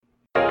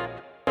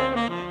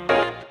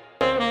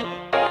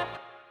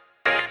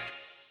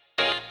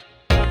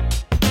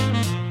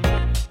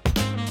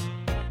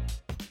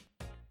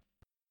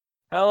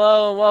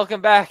Hello and welcome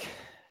back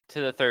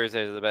to the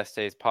Thursdays of the Best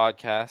Days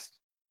podcast.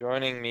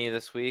 Joining me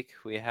this week,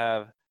 we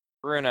have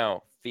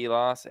Bruno,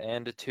 Philos,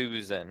 and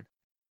Tuzin.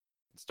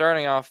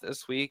 Starting off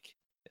this week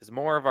is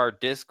more of our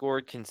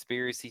Discord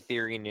conspiracy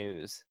theory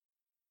news.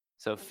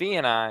 So Fee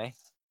and I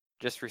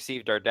just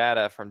received our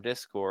data from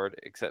Discord,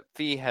 except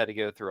Fee had to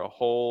go through a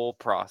whole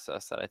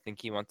process that I think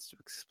he wants to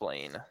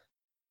explain.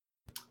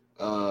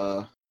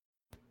 I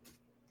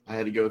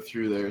had to go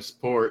through their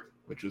support,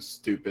 which was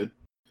stupid.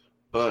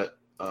 But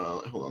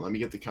hold on, let me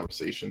get the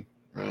conversation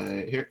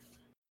right here.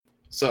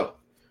 So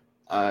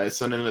I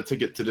sent in a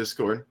ticket to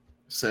Discord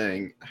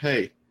saying,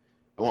 "Hey,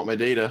 I want my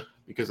data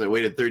because I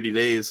waited 30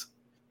 days,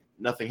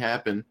 nothing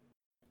happened,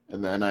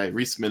 and then I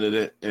resubmitted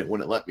it, and it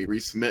wouldn't let me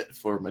resubmit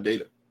for my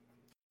data."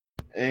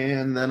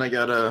 And then I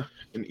got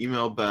an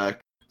email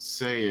back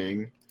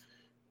saying,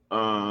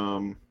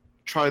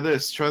 "Try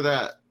this, try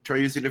that, try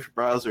using a different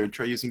browser,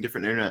 try using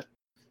different internet."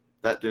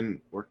 That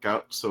didn't work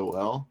out so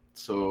well.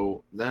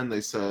 So then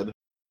they said,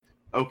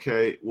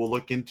 "Okay, we'll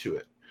look into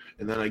it."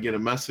 And then I get a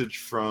message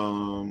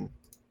from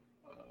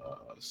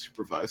a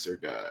supervisor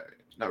guy.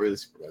 Not really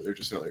supervisor,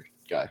 just another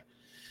guy.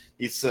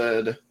 He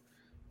said,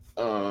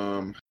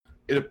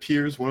 "It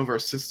appears one of our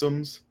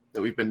systems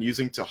that we've been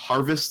using to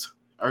harvest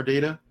our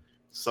data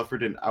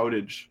suffered an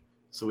outage,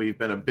 so we've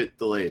been a bit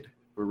delayed.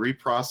 We're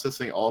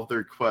reprocessing all of the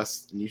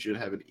requests, and you should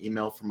have an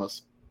email from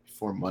us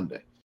before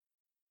Monday."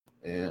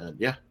 And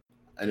yeah,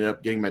 I ended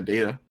up getting my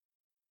data,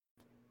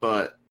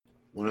 but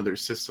one of their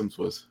systems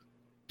was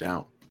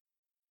down,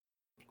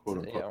 quote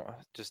unquote.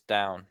 Yeah, just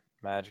down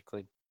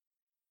magically.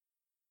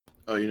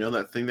 Oh, you know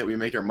that thing that we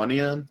make our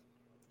money on?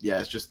 Yeah,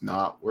 it's just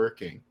not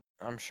working.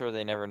 I'm sure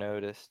they never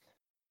noticed.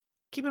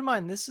 Keep in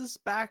mind, this is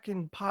back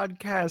in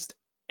podcast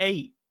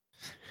 8,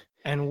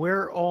 and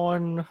we're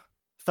on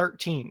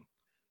 13.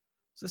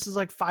 So this is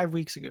like 5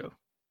 weeks ago.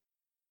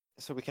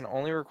 So we can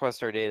only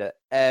request our data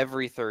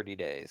every 30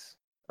 days.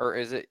 Or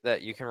is it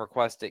that you can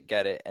request it,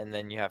 get it, and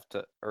then you have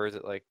to, or is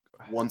it like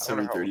Once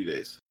every 30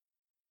 days.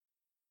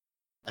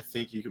 I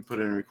think you can put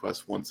in a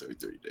request once every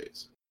 30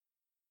 days.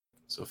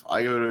 So if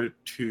I go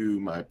to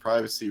my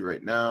privacy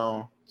right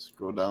now,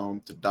 scroll down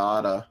to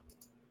data,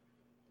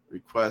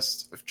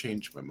 request, I've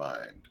changed my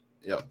mind.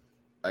 Yep,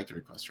 I can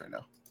request right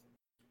now.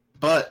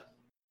 But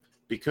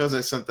because I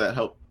sent that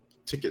help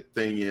ticket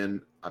thing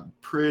in, I'm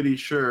pretty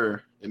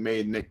sure it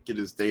made Nick get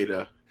his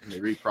data and they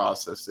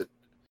reprocessed it.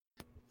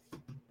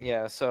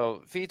 Yeah,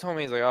 so Fee told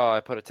me, he's like, "Oh, I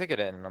put a ticket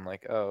in," and I'm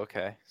like, "Oh,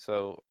 okay,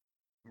 so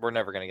we're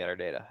never gonna get our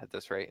data at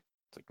this rate."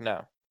 It's like,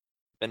 no.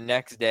 The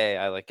next day,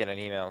 I like get an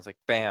email. It's like,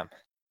 "Bam,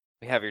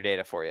 we have your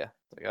data for you."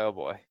 It's like, oh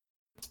boy.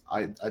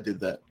 I did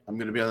that. I'm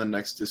gonna be on the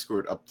next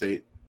Discord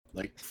update,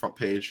 like front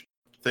page.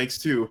 Thanks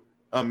to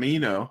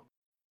Amino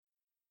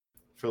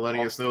for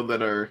letting us know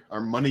that our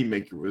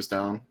moneymaker was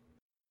down.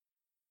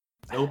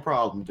 No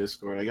problem,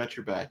 Discord. I got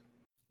your back.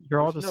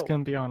 You're all There's just no-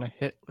 going to be on a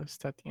hit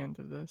list at the end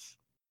of this.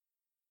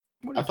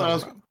 What are I you thought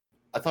talking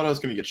I about? was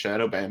gonna get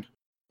shadow banned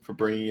for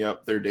bringing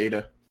up their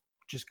data.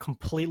 Just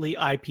completely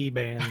IP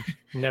banned,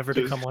 never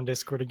to Just- come on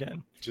Discord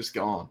again. Just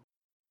gone.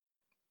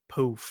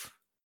 Poof.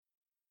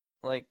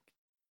 Like,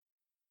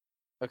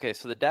 okay,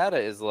 so the data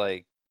is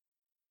like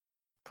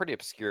pretty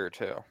obscure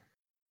too.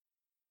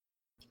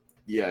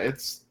 Yeah,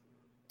 it's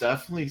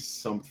definitely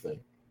something.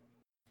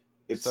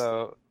 It's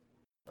So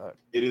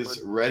it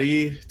is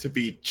ready to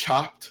be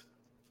chopped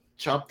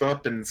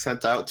up and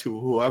sent out to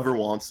whoever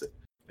wants it.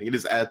 Like, it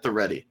is at the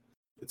ready.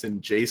 It's in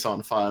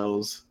JSON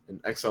files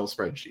and Excel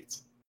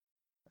spreadsheets.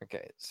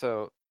 okay,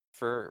 so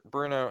for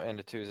Bruno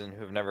and Tuzin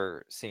who've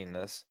never seen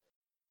this,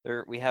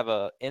 we have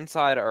a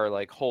inside our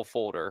like whole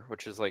folder,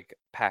 which is like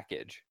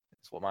package.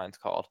 That's what mine's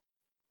called.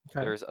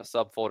 Okay. There's a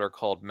subfolder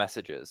called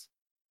messages,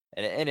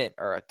 and in it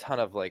are a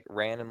ton of like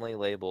randomly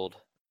labeled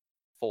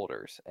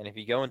folders. And if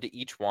you go into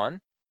each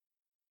one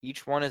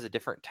is a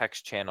different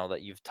text channel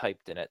that you've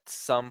typed in at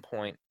some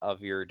point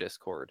of your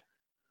Discord.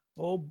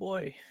 Oh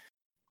boy.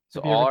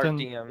 So Have you all ever our done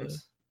DMs,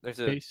 there's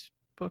a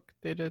Facebook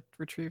data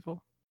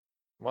retrieval?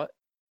 what?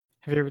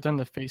 Have you ever done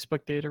the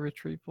Facebook data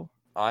retrieval?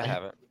 I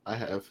haven't. I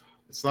have.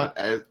 It's not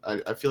as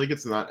I feel like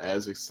it's not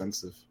as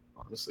extensive,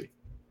 honestly.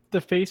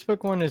 The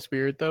Facebook one is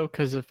weird though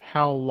because of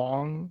how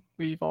long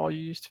we've all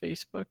used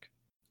Facebook.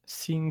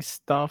 Seeing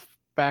stuff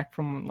back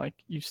from like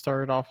you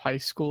started off high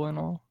school and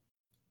all,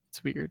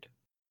 it's weird.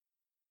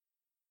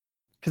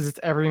 Because it's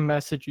every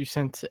message you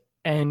sent to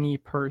any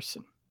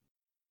person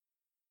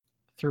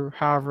through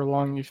however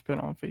long you've been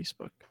on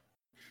Facebook.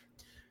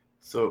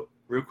 So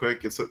real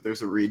quick,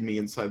 there's a README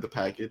inside the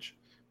package,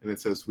 and it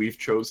says we've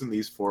chosen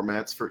these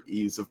formats for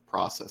ease of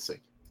processing.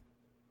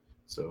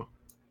 So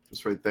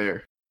just right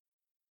there,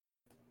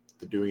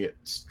 they're doing it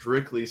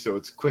strictly so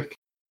it's quick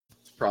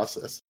to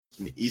process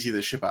and easy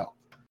to ship out.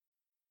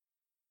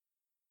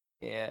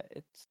 Yeah,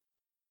 it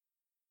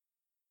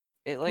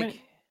I like mean,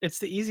 it's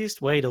the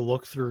easiest way to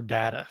look through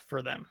data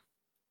for them.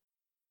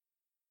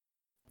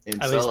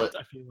 And At sell least it.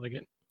 I feel like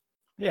it.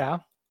 Yeah.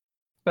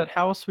 But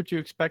how else would you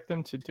expect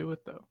them to do it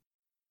though?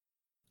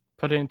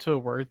 Put it into a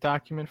Word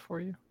document for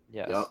you?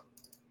 yes. Yep.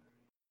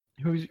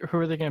 Who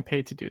are they going to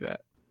pay to do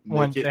that?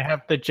 When Make it they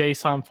have the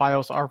JSON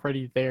files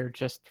already there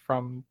just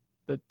from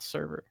the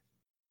server.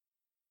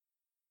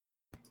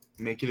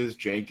 make it as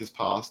jank as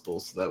possible,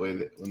 so that way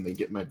when they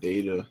get my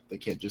data, they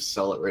can't just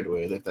sell it right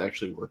away. They have to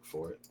actually work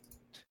for it.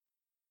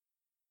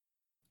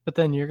 But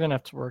then you're going to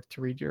have to work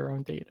to read your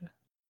own data.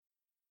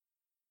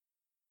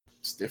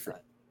 It's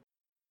different.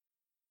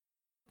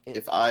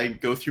 If I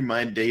go through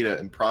my data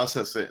and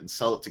process it and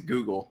sell it to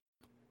Google,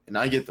 and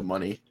I get the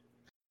money,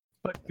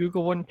 But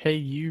Google wouldn't pay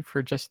you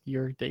for just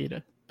your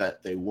data.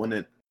 bet they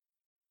wouldn't.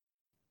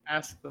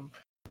 Ask them.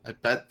 I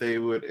bet they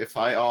would if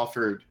I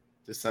offered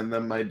to send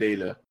them my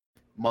data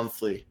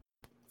monthly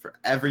for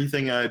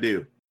everything I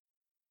do.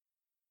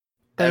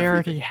 They Everything.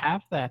 already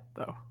have that,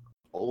 though.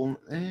 Oh,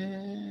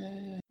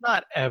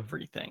 Not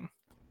everything.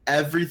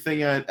 every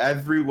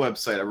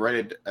website I write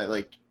it, I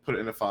like put it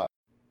in a file.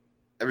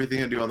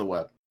 Everything I do on the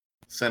web,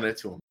 send it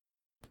to them.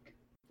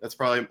 That's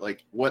probably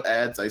like what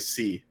ads I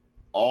see,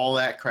 all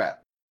that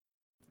crap.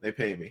 They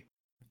pay me.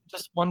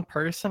 Just one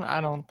person? I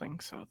don't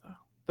think so, though.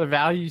 The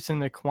value's in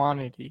the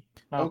quantity.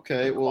 not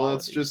Okay, the well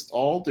let's quality. just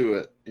all do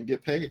it and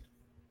get paid.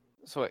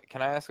 So wait,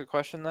 can I ask a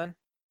question then?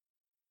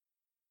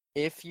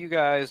 If you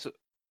guys,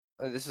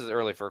 this is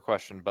early for a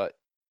question, but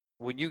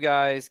would you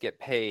guys get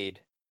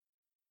paid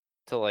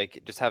to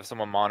like just have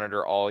someone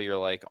monitor all your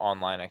like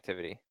online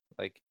activity?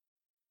 Like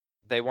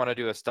they want to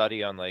do a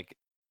study on like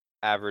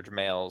average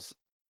males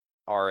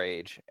our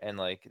age, and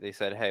like they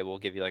said, hey, we'll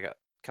give you like a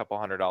couple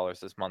 $100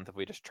 this month if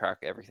we just track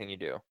everything you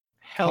do.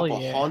 Hell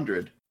Couple yeah.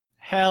 hundred.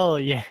 Hell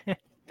yeah.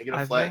 They get a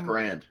I flat think-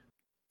 grand.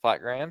 Flat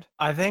grand?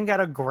 I think at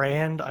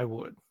 $1,000 I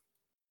would.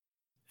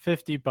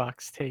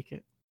 $50, take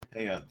it.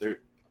 Hang on,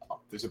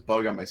 there's a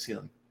bug on my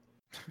ceiling.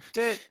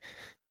 Dude,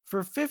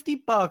 for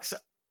 $50,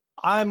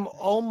 I'm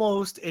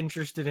almost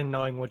interested in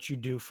knowing what you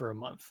do for a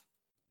month.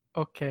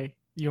 Okay.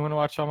 You want to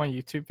watch all my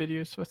YouTube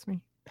videos with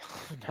me?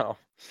 No.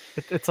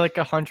 It's like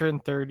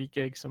 130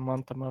 gigs a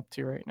month I'm up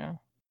to right now.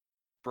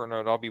 Bruno,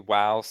 it'll all be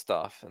WoW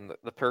stuff, and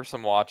the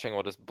person watching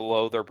will just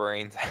blow their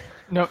brains out.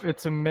 No,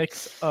 it's a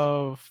mix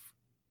of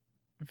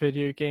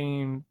video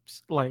games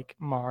like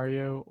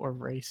Mario or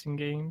racing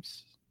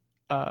games,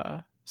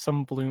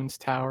 some Bloons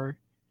Tower,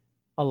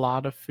 a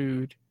lot of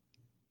food,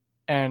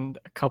 and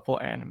a couple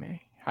anime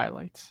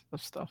highlights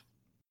of stuff.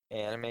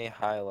 Anime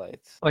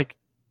highlights. Like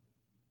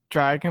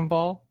Dragon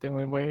Ball, the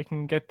only way I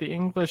can get the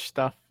English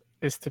stuff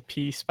is to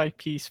piece by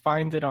piece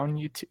find it on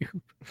YouTube.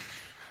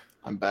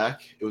 I'm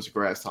back. It was a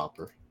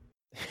grasshopper.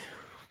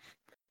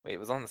 Wait, it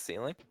was on the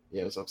ceiling?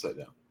 Yeah, it was upside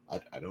down.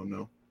 I don't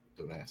know.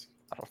 Don't ask.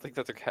 I don't think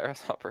that's a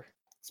grasshopper.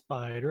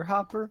 Spider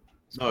Hopper?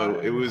 No,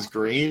 it was Spider-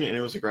 green and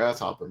it was a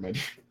grasshopper. Man,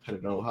 I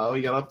don't know how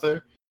he got up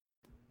there,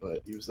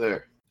 but he was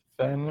there.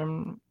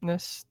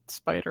 Venomous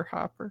Spider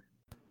Hopper.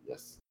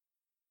 Yes.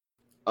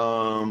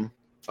 Oh,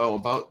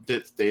 about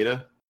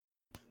data.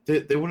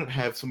 They wouldn't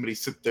have somebody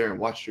sit there and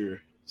watch your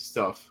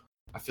stuff.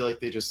 I feel like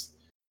they just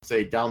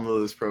say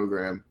download this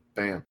program,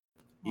 bam,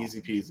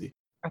 easy peasy.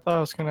 I thought I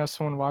was gonna have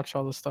someone watch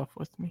all the stuff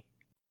with me.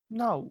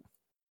 No.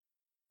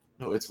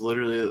 No, it's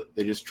literally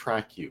they just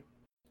track you,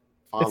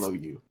 follow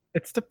you.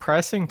 It's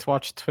depressing to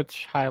watch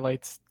Twitch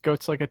highlights. Go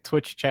to like a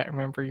Twitch chat.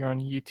 Remember, you're on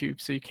YouTube,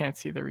 so you can't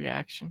see the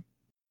reaction.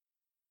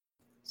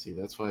 See,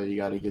 that's why you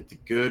got to get the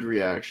good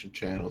reaction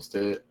channels.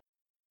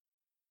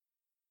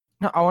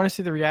 No, I want to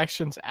see the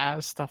reactions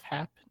as stuff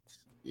happens.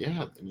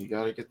 Yeah, then you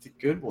got to get the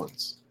good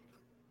ones.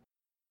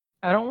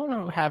 I don't want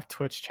to have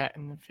Twitch chat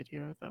in the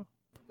video though.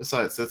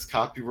 Besides, that's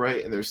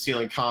copyright, and they're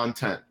stealing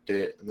content,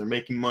 and they're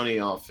making money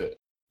off it.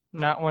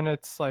 Not when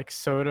it's like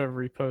Soda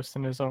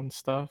reposting his own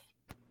stuff.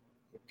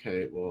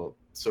 Okay, well,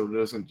 Soda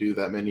doesn't do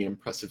that many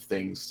impressive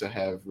things to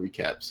have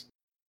recaps.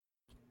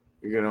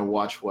 You're gonna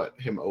watch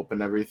him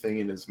open everything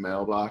in his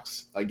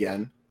mailbox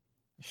again.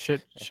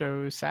 Shit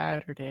show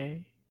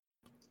Saturday.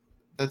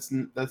 That's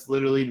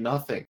literally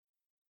nothing.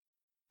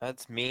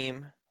 That's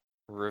meme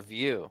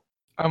review.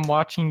 I'm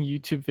watching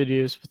YouTube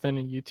videos within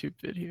a YouTube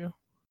video.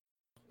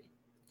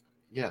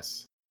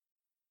 Yes.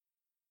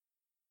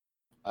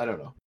 I don't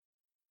know.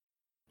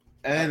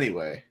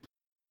 Anyway,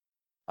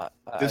 I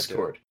do.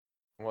 Discord.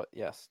 What?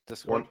 Yes,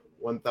 Discord.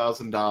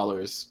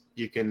 $1,000.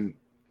 You can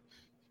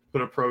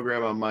put a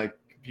program on my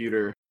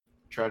computer,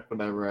 track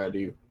whatever I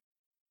do.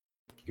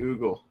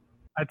 Google,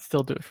 I'd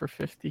still do it for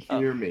 50. Oh.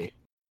 hear me.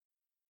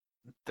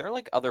 They're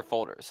like other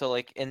folders. So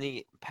like in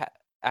the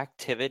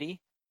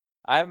activity,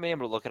 I haven't been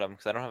able to look at them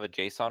because I don't have a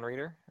JSON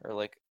reader or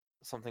like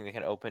something that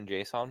can open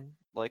JSON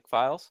like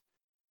files.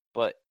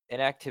 But in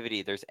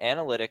activity, there's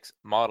analytics,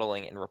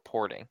 modeling, and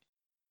reporting.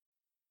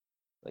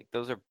 Like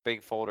those are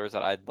big folders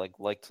that I'd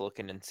like to look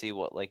in and see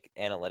what like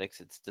analytics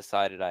it's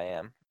decided I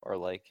am, or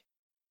like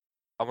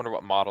I wonder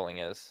what modeling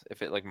is,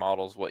 if it like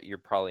models what you're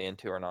probably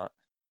into or not.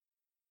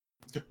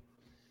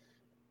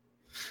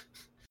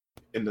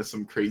 Into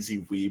some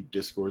crazy weeb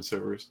Discord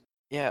servers.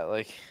 Yeah,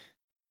 like,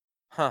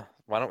 why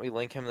don't we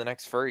link him to the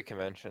next furry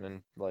convention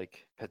in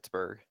like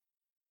Pittsburgh?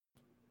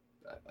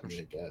 I mean,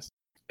 I guess.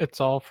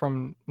 It's all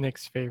from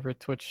Nick's favorite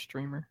Twitch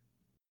streamer.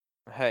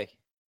 Hey,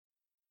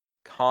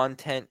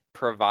 content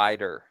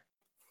provider.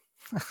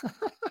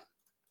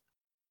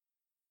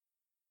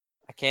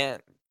 I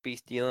can't be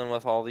dealing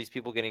with all these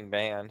people getting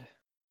banned.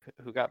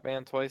 Who got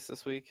banned twice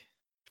this week?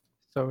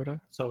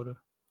 Soda.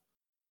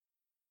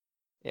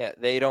 Yeah,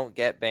 they don't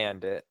get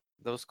banned.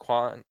 Those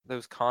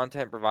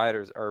content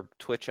providers are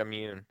Twitch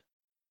immune.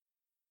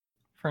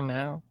 For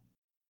now.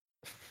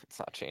 It's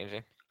not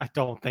changing. I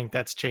don't think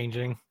that's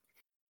changing.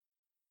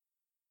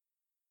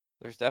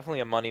 There's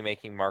definitely a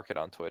money-making market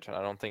on Twitch, and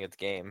I don't think it's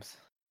games.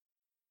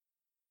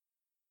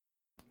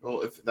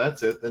 Well, if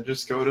that's it, then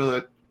just go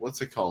to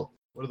what's it called?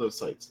 What are those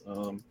sites?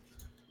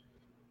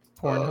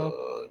 Pornhub.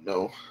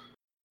 No.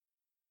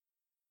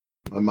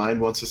 My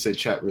mind wants to say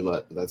chat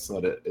roulette, but that's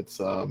not it. It's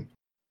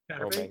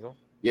Omegle?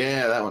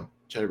 yeah, that one.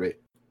 Chatterbait.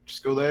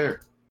 Just go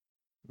there.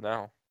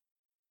 No,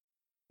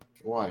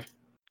 Why?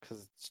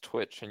 because it's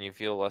Twitch, and you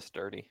feel less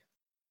dirty.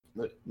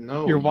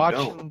 No, You're you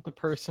watching don't. the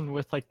person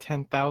with like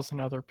 10,000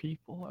 other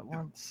people at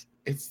once.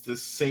 It's the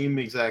same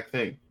exact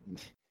thing.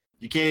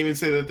 You can't even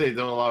say that they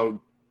don't allow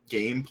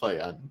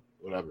gameplay on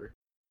whatever.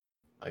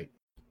 Like,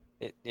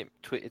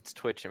 It's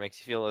Twitch. It makes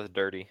you feel less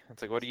dirty.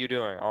 It's like, what are you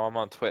doing? Oh, I'm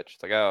on Twitch.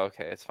 It's like, oh,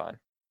 okay, it's fine.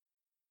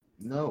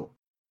 no.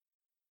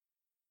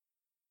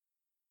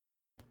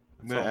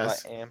 I'm So gonna I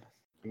ask. am.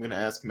 I'm gonna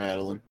ask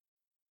Madeline.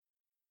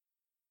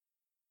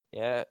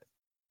 Yeah.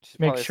 she's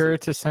Make probably sure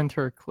asleep. to send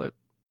her a clip.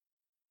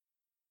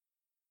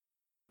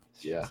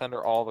 Yeah. Send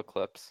her all the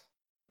clips.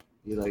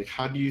 You're like,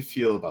 how do you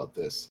feel about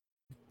this?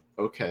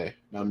 Okay,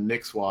 now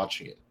Nick's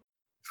watching it.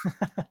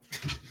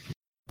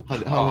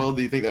 How well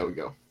do you think that would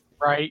go?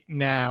 Right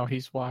now,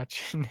 he's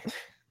watching.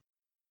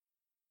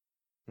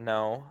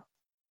 No,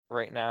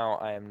 right now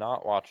I am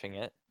not watching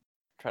it.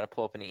 I'm trying to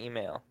pull up an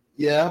email.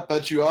 Yeah,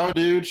 bet you are,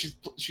 dude.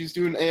 She's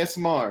doing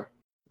ASMR.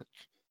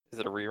 Is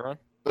it a rerun?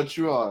 Bet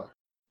you are.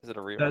 Is it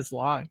a rerun? That's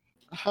live.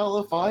 Hell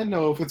if I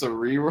know if it's a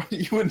rerun,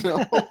 you would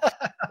know.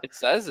 It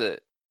says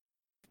it.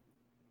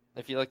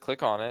 If you like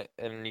click on it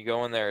and you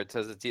go in there, it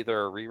says it's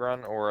either a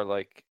rerun or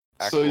like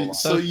actual live.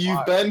 So That's you've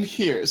live. been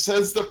here,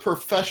 says the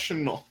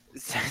professional.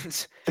 It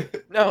says-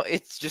 no,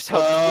 it's just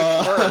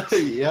how Twitch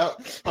works.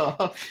 Yep.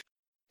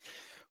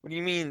 What do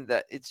you mean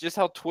that it's just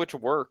how Twitch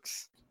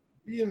works?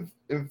 We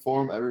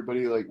inform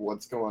everybody like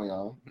what's going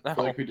on. I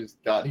feel No, like we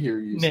just got here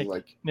using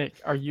like Nick,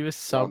 are you a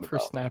sub for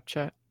Roundabout.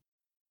 Snapchat?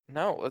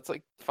 no, it's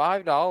like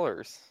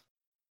 $5.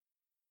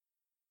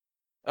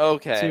 Too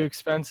Okay,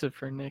 expensive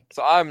for Nick.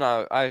 so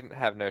I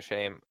have no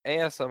shame.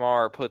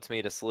 ASMR puts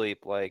me to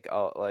sleep like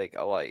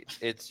a light.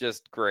 It's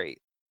just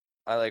great.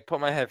 I like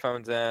put my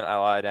headphones in, I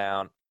lie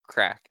down,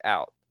 crack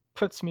out.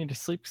 Puts me to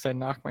sleep because I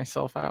knock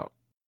myself out.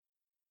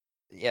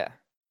 Yeah.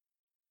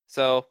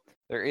 So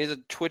there is a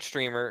Twitch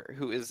streamer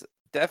who is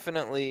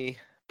definitely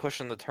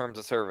pushing the terms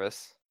of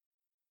service.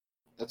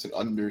 that's an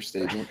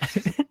understatement.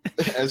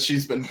 As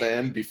she's been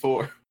banned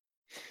before.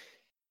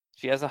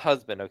 She has a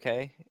husband,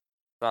 okay?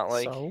 Not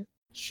like So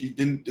She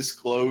didn't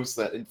disclose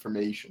that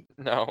information.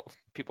 no,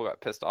 people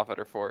got pissed off at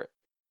her for it.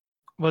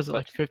 was it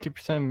But- like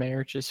 50% of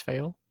marriages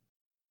fail?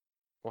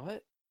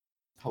 What?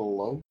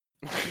 Hello?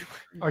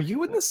 Are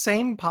you in the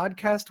same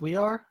podcast we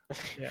are?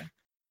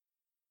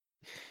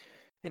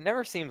 It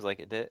never seems like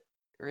it did.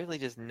 It really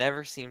just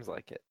never seems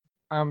like it.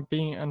 I'm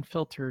being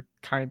unfiltered,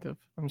 kind of.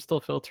 I'm still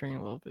filtering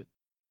a little bit.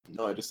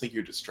 No, I just think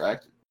you're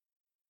distracted.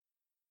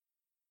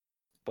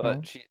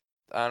 But No.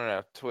 I don't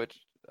know,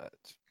 Twitch.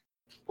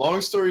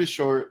 Long story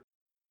short,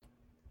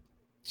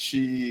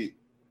 she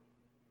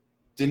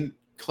didn't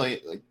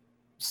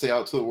say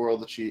out to the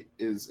world that she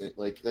is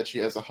like that she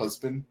has a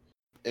husband,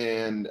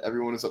 and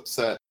everyone is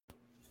upset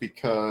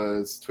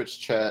because Twitch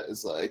chat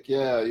is like,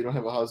 yeah, you don't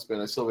have a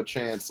husband, I still have a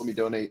chance. Let me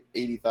donate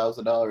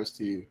 $80,000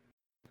 to you.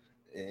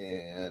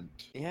 And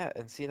Yeah,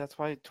 and see, that's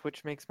why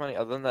Twitch makes money.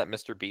 Other than that,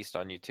 Mr. Beast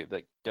on YouTube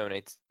like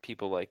donates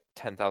people like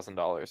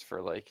 $10,000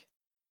 for like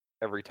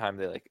every time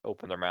they like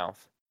open their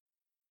mouth.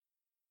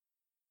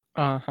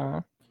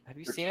 Uh-huh. Have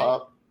you her seen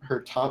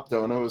top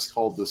dono is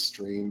called the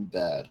Stream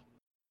Dad.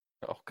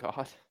 it? Oh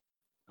God,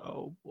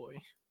 Oh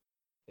boy.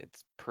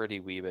 it's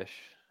pretty weebish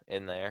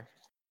in there.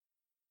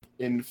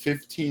 In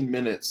 15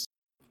 minutes,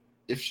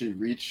 if she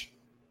reach,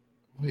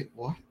 wait,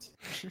 what?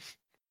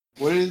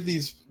 What are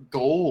these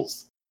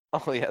goals?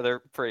 Oh yeah, they're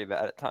pretty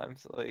bad at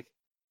times. Like,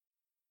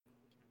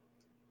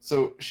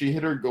 So she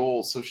hit her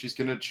goal, so she's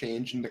gonna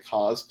change into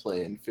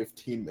cosplay in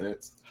 15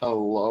 minutes.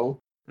 Hello?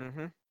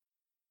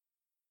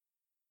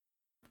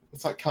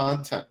 That's not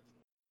content.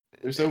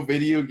 There's no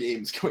video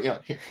games going on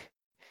here.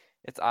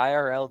 It's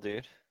IRL,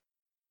 dude.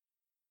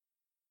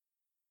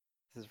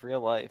 This is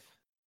real life.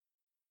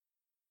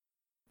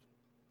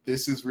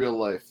 This is real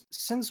life.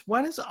 Since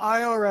when is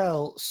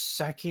IRL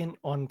second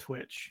on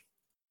Twitch?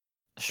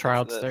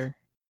 Shroud's this? there.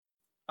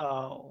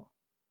 Oh.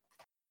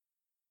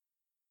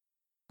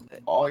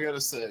 All I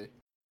gotta say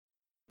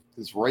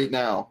is right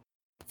now,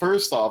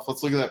 first off,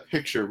 let's look at that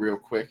picture real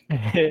quick.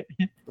 The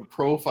The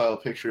profile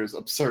picture is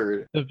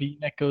absurd.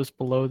 V-neck goes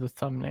below the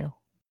thumbnail.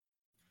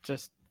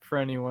 Just for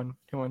anyone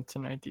who wants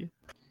an idea.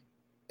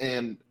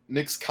 And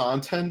Nick's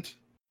content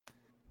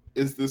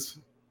is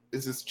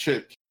this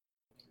chick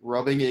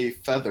rubbing a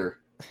feather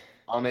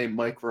on a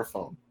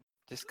microphone.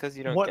 Just because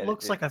you don't What get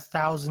looks it, like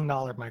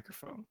 $1,000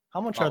 microphone?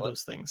 How much Oh, are let-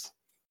 those things?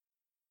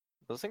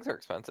 those things are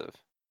expensive.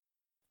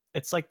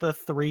 It's like the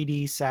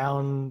 3D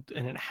sound,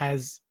 and it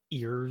has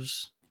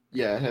ears.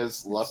 Yeah, it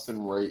has left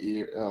and right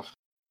ear. Ugh.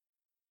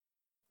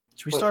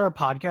 Should we But- start a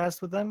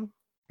podcast with them?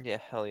 Yeah,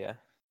 hell yeah.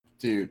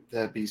 Dude,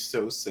 that'd be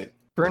so sick.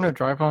 Bruno,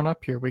 drive on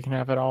up here. We can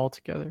have it all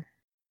together.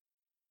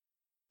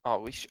 Oh,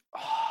 we should.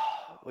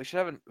 We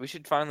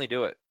should finally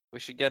do it. We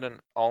should get an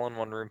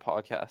all-in-one room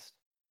podcast.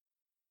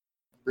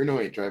 Bruno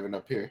ain't driving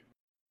up here.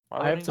 Why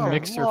I would have he the not?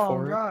 mix- mixer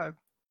for it. drive.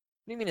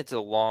 What do you mean it's a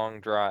long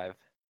drive?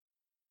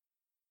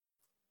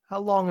 How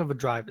long of a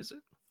drive is it?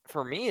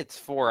 For me, it's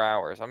 4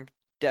 hours. I'm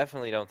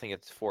definitely don't think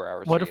it's 4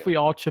 hours. What for if you. we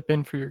all chip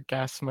in for your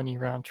gas money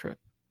round trip?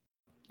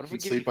 What if We we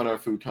give sleep you... on our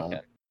futon.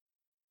 weekend?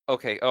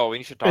 Okay. Oh,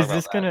 we should talk Is about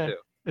this that gonna too.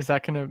 is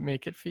that gonna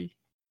make it fee?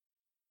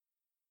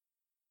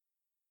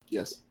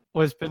 Yes.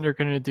 What is Bender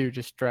gonna do?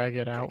 Just drag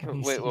it out Okay, when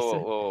he wait, sees whoa, whoa,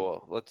 it?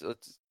 whoa, whoa.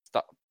 Let's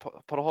stop.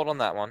 Put a hold on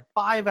that one.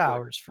 5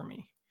 hours for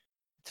me.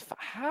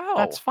 How?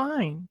 That's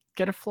fine.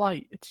 Get a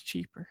flight. It's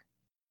cheaper.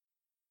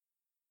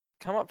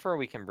 Come up for a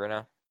weekend,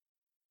 Bruno.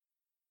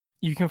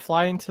 You can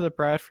fly into the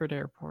Bradford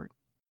airport.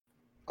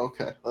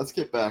 Okay, let's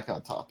get back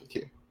on topic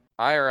here.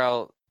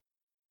 IRL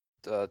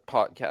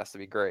podcast would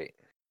be great.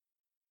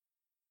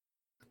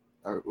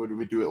 All right, would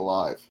we do it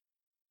live?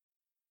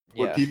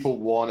 Yeah. Would people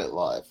want it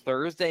live?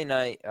 Thursday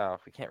night. Oh,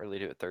 we can't really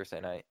do it Thursday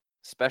night.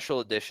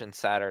 Special edition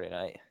Saturday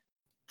night.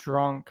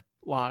 Drunk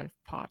live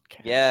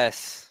podcast.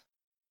 Yes.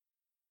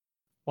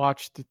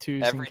 Watch the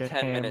twos Every and get 10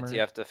 hammered. minutes you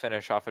have to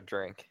finish off a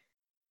drink.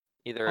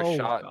 Either a Oh,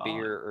 shot, God.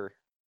 beer, or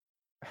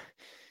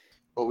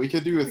Well, we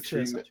could do a Actually, that's 3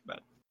 not minute. too bad.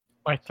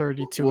 My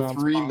 32 Well, ounce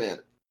 3 bottle.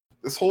 minute.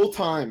 This whole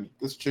time,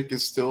 this chick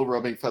is still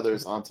rubbing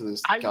feathers onto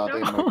this I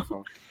goddamn know.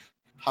 microphone.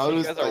 How you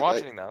does guys are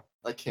watching now.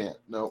 I can't.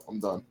 No, I'm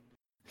done.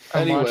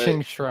 I'm Anyway,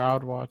 watching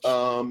Shroud watch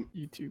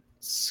YouTube.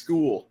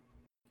 School.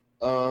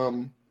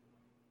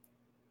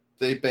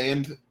 They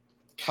banned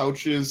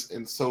couches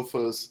and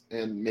sofas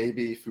and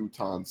maybe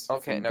futons.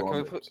 Okay, from now can we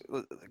dorm put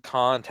rooms.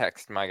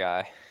 context, my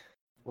guy?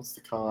 What's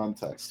the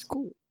context?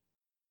 School.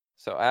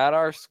 So at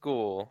our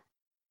school,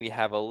 we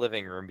have a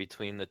living room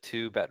between the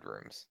two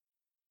bedrooms.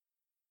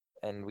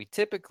 And we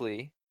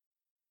typically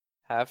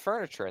have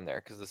furniture in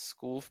there because the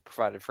school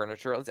provided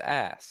furniture as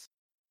ass.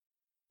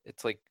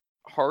 It's like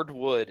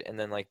hardwood and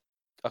then like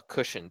a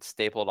cushion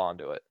stapled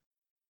onto it.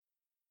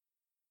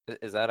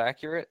 Is that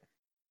accurate?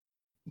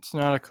 It's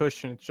not a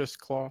cushion. It's just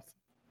cloth.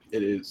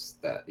 It is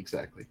that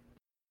exactly.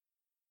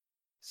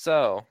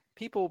 So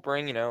people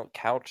bring,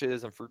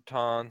 couches and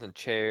futons and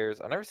chairs.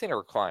 I've never seen a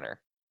recliner,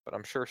 but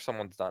I'm sure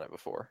someone's done it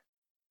before.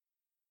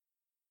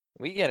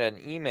 We get an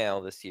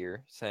email this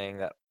year saying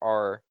that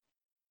our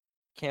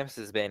campus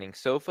is banning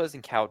sofas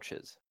and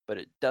couches, but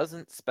it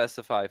doesn't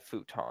specify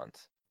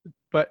futons.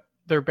 But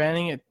they're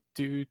banning it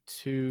due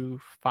to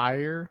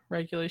fire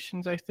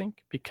regulations, I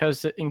think,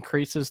 because it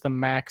increases the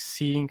max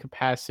seating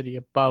capacity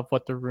above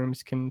what the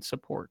rooms can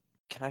support.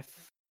 Can I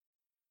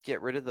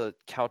get rid of the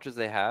couches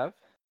they have?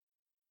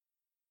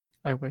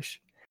 I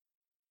wish.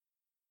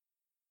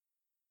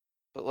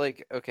 But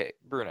like, okay,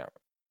 Bruno,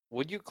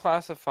 would you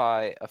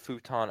classify a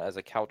futon as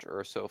a couch or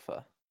a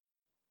sofa?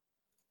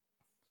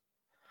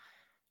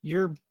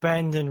 You're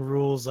bending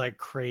rules like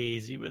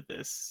crazy with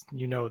this.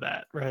 You know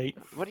that, right?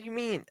 What do you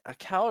mean? A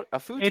couch? A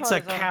futon? It's a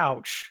is not-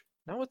 couch.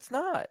 No, it's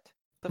not.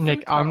 The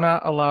Nick, I'm futon.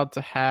 not allowed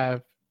to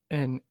have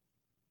an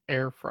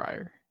air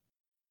fryer.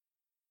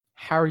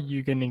 How are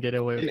you going to get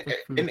away with a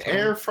An futon?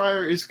 air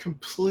fryer is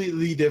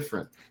completely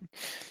different.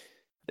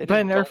 They But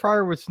just an air don't-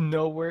 fryer was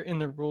nowhere in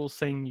the rules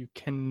saying you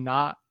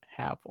cannot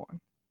have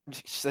one.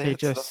 say They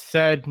it's the- just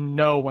said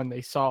no when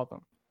they saw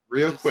them.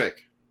 Real Just-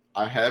 quick,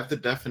 I have the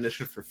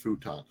definition for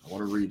futon. I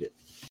want to read it.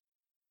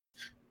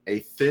 A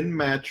thin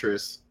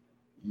mattress,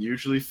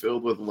 usually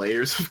filled with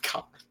layers of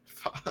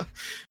cotton,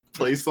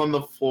 placed on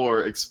the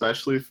floor,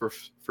 especially for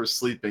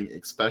sleeping,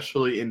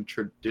 especially in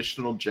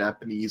traditional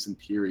Japanese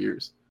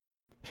interiors.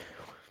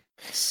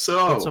 It's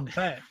So, a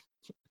bed.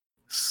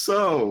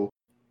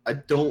 I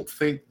don't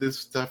think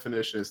this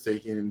definition is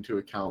taking into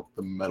account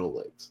the metal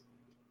legs.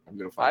 I'm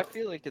gonna I find out.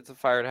 feel like it's a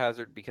fire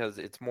hazard because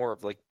it's more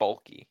of like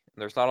bulky.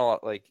 There's not a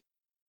lot like.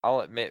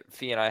 I'll admit,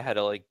 Fee and I had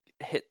to like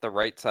hit the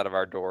right side of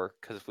our door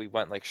because if we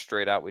went like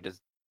straight out, we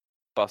just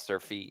bust our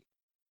feet.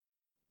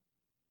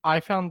 I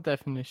found the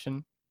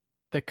definition.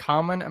 The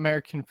common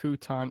American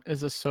futon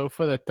is a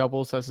sofa that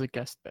doubles as a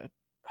guest bed.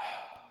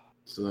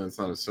 So then it's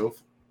not a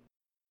sofa.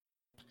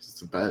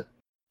 It's a bed.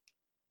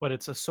 But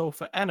it's a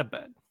sofa and a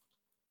bed.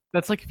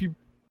 That's like if you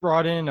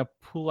brought in a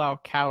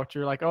pull-out couch,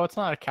 you're like, oh, it's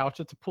not a couch,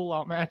 it's a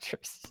pull-out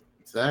mattress.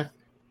 Exactly.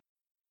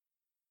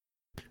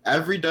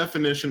 Every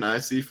definition I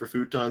see for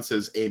futon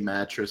says a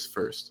mattress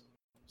first.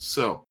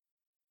 So,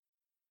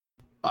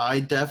 by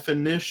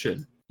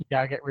definition, You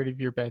gotta get rid of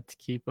your bed to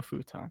keep a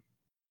futon.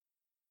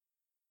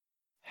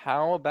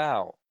 How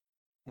about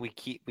we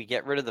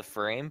get rid of the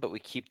frame, but we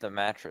keep the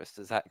mattress?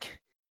 Does that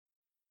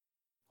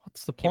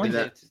What's the keep point?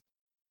 that-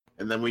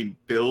 and then we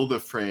build a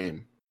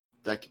frame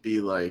that could be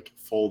like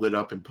folded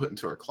up and put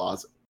into our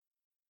closet.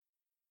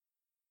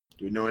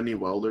 Do we know any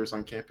welders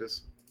on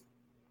campus?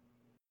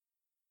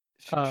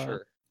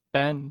 Sure.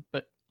 Ben,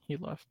 but he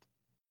left.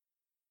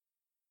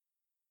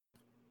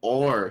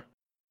 Or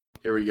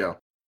here we go.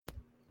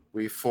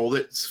 We fold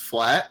it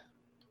flat,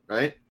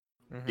 right?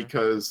 Mhm.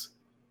 Because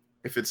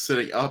if it's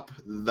sitting up,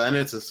 then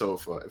it's a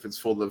sofa. If it's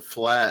folded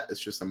flat, it's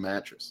just a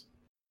mattress.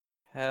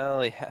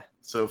 Hell yeah.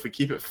 So if we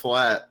keep it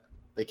flat,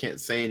 they can't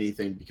say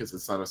anything because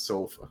it's not a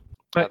sofa.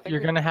 But think you're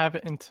we- gonna have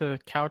it into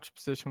couch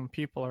position when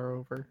people are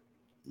over.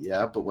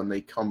 Yeah, but when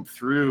they come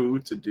through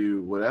to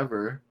do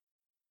whatever,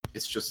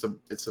 it's just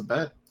it's a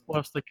bed. Well,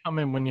 if they come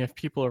in when you have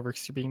people over,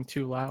 'cause you're being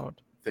too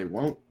loud. They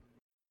won't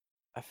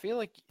I feel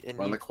like it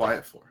run the needs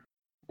quiet floor.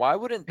 Why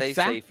wouldn't they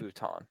say Exactly.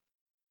 futon?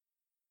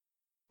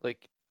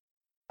 Like,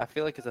 I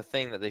feel like it's a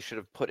thing that they should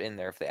have put in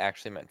there if they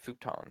actually meant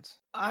futons.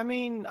 I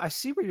mean, I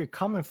see where you're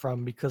coming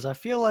from because I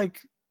feel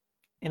like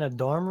in a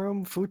dorm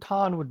room,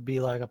 futon would be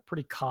like a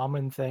pretty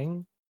common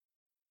thing.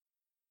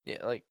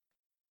 Yeah, like,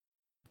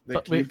 Nick,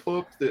 But can you wait. pull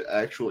up the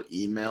actual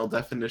email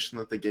definition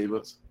that they gave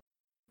us?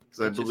 Because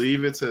I It just-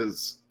 believe it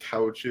says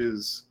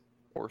couches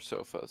or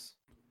sofas.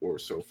 or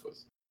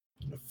sofas.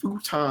 A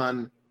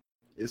futon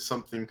is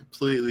something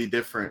completely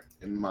different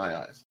in my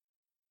eyes.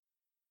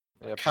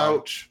 Yeah,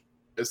 Couch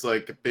is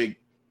like a big,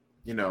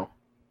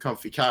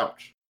 comfy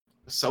couch.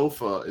 A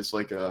sofa is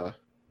like I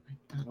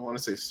don't want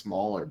to say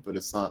smaller, but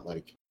it's not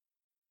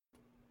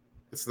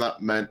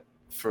meant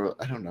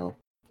for, I don't know.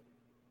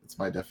 It's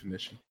my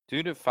definition.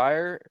 Due to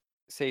fire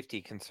safety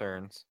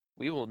concerns,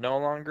 we will no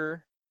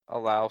longer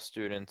allow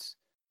students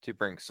to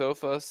bring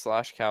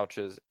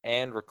sofas/couches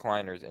and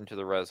recliners into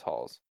the res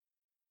halls.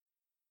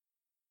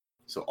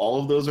 So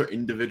all of those are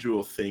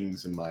individual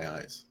things in my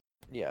eyes.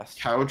 Yes.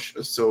 Couch,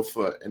 a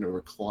sofa, and a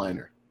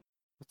recliner.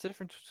 What's the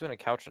difference between a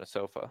couch and a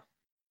sofa?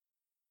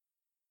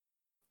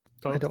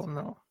 I don't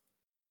know.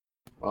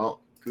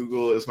 Well,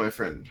 Google is my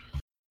friend.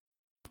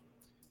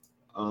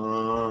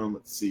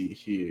 Let's see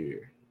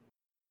here.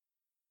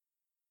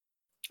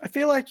 I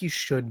feel like you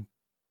should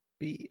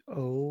be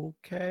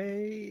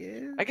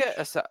okay. I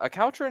get a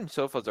couch and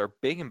sofas are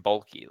big and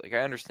bulky. Like, I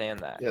understand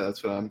that. Yeah,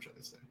 that's what I'm trying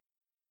to say.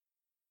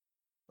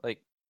 Like,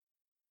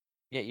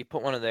 yeah, you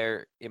put one in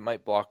there, it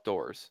might block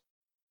doors.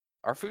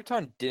 Our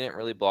futon didn't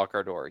really block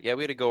our door. Yeah,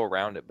 we had to go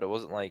around it, but it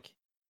wasn't like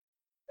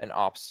an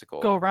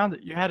obstacle. Go around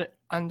it. You had it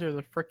under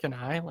the freaking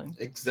island.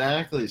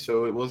 Exactly,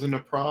 so it wasn't a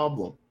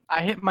problem.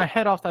 I hit my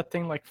head off that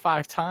thing like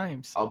 5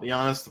 times. I'll be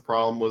honest, the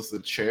problem was the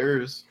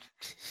chairs.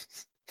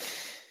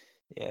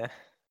 Yeah.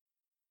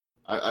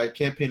 I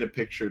can't paint a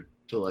picture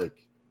to like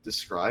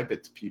describe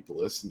it to people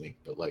listening,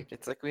 but like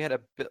It's like we had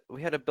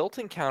a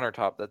built-in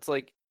countertop that's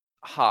like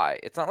high.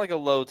 It's not like a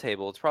low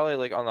table. It's probably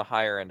like on the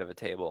higher end of a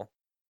table.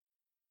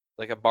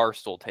 Like a bar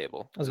stool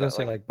table. I was Is gonna that,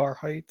 say like bar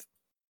height.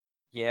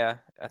 Yeah,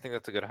 I think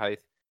that's a good height.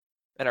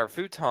 And our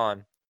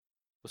futon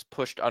was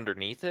pushed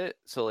underneath it.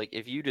 So like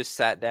if you just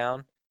sat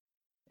down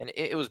and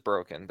it was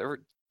broken.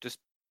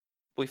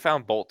 We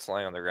found bolts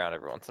lying on the ground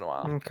every once in a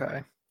while.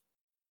 Okay.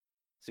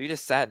 So you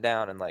just sat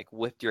down and like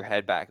whipped your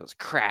head back. It was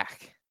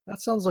crack. That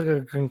sounds like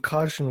a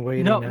concussion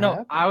waiting No, to no,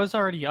 happen. I was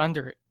already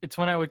under it. It's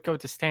when I would go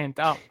to stand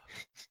up.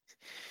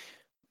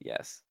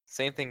 Yes.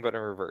 Same thing but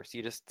in reverse.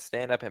 You just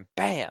stand up and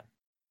bam!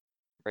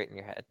 Right in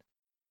your head.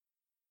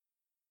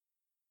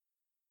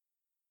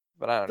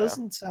 But I don't know.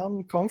 Doesn't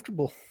sound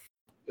comfortable.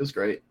 it was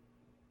great.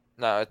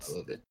 No, I it's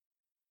love it.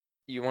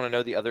 you want to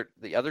know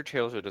the other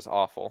chairs are just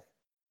awful.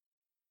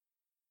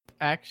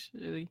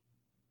 Actually,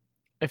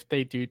 if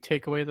they do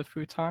take away the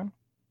futon,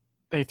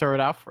 they throw it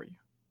out for you.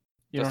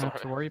 You Just don't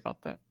have to alright. worry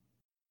about that.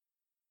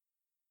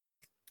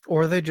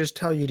 Or they just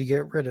tell you to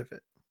get rid of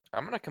it.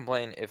 I'm gonna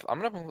complain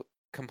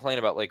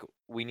about like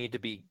we need to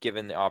be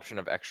given the option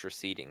of extra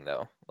seating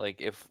though. Like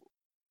if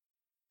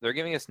they're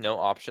giving us no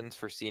options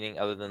for seating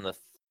other than the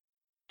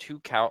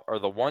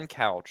the one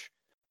couch,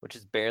 which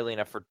is barely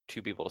enough for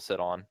 2 people to sit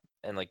on,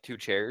 and like 2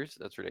 chairs,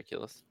 that's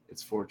ridiculous.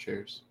 It's 4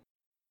 chairs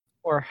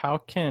Or how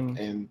can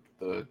and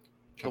the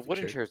The comfy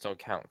wooden chair. chairs don't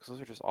count because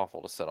those are just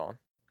awful to sit on.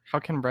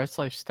 Res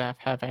Life staff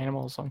have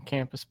animals on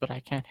campus, but I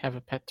can't have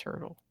a pet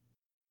turtle?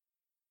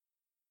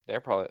 They're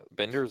probably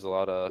Bender's a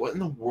lot of. What in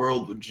the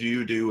world would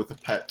you do with a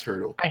pet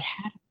turtle? I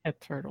had a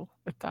pet turtle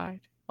that died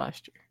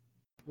last year.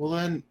 Well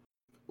then,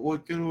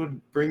 what good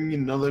would bringing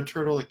another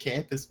turtle to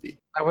campus be?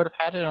 I would have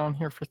had it on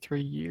here for 3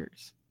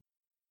 years.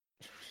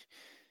 Do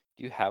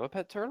you have a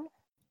pet turtle?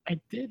 I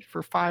did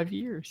for 5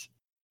 years.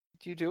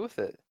 What do you do with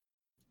it?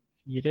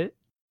 Feed it.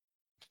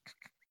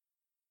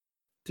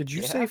 Did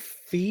you Yeah. say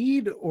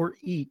feed or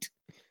eat?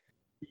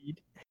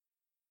 Feed.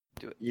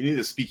 You need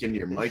to speak into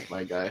your mic,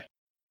 my guy.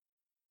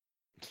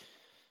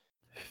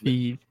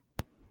 Feed.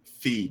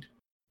 Feed.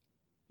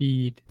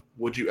 Feed.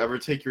 Would you ever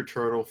take your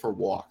turtle for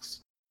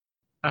walks?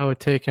 I would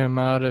take him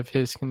out of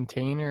his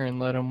container and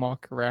let him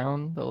walk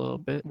around a little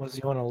bit. Was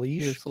he on a He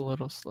leash? was a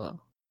little slow.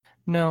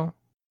 No.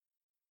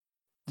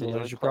 Did he What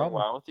like is your play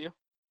problem? WoW with you?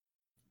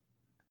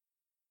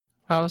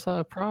 How is that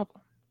a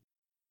problem?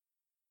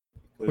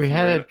 What We if he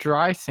had a ran-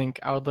 dry sink.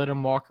 I would let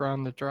him walk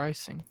around the dry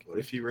sink. What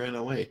if he ran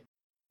away?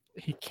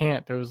 He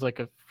can't. There was like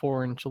a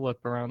 4-inch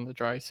lip around the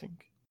dry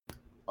sink.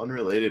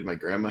 Unrelated, my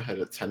grandma had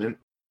a tenant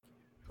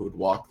who would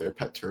walk their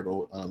pet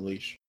turtle on a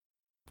leash.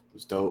 It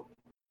was dope.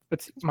 But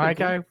It's my pretty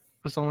cool. guy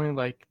was only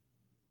like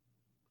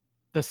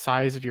the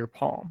size of your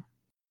palm.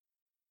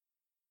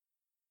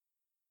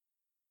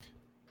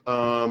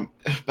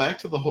 Back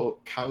to the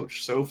whole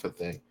couch sofa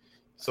thing.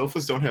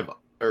 Sofas don't have,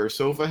 or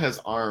sofa has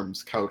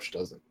arms, couch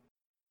doesn't.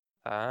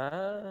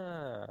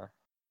 Ah.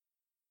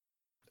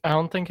 I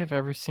don't think I've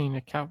ever seen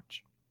a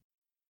couch.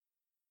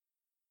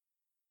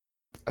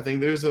 I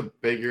think there's a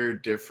bigger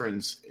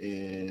difference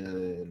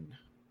in,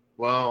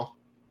 well,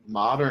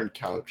 modern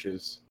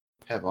couches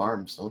have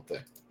arms, don't they?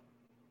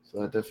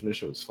 So that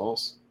definition was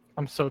false.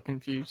 I'm so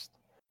confused.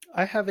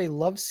 I have a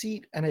love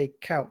seat and a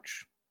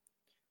couch.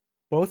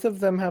 Both of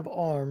them have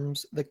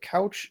arms. The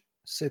couch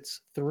sits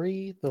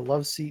 3, the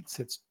love seat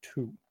sits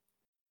 2.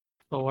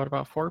 But what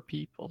about 4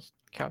 people's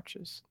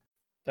couches?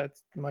 That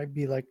might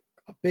be like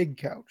a big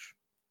couch.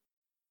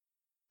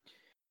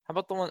 How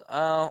about the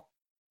one?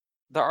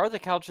 There are the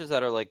couches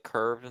that are like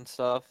curved and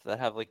stuff that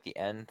have like the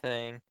end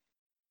thing.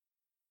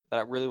 That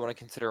I really want to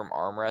consider them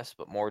armrests,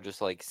 but more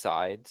just like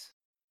sides.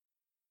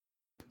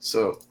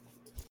 So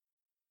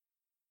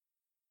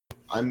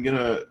I'm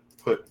gonna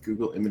put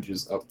Google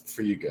Images up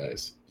for you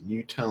guys.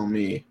 You tell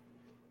me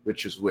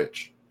which is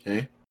which,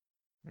 okay?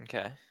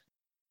 Okay.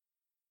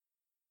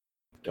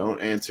 Don't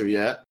answer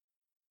yet.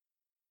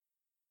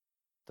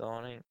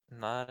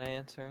 Not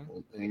answering.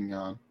 Well, hang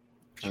on.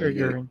 Sure, Trying to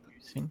you're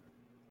using.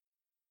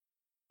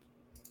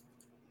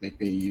 make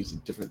me use a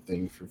different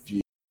thing for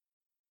view.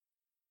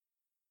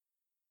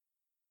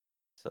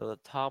 So the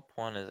top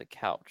one is a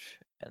couch,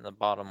 and the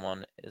bottom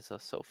one is a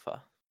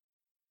sofa.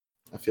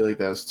 I feel like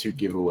that was too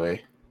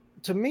giveaway.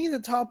 To me, the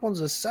top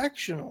one's a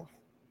sectional.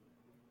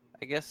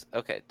 I guess,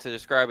 okay, to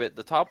describe it,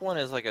 the top one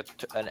is like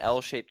an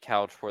L-shaped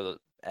couch where the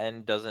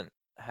end doesn't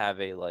have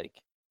a, like,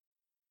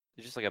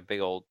 it's just like a big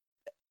old,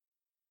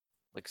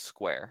 like,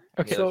 square.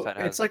 And Okay, the other So side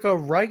it's has, like a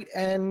right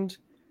end,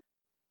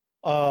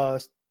 a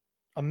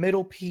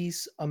middle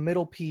piece,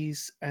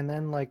 and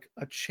then like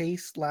a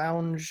chase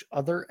lounge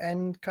other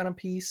end kind of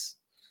piece.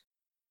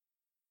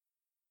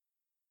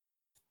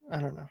 I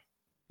don't know.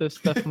 This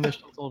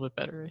definition's a little bit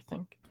better, I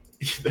think.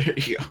 There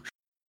you go.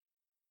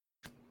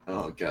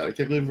 Oh god, I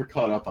can't believe we're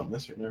caught up on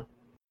this right now.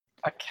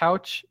 A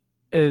couch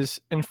is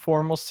in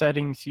formal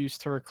settings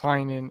used to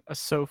recline in. A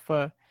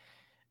sofa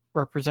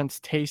represents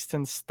taste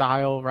and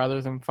style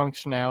rather than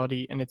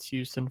functionality, and it's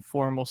used in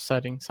formal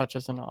settings such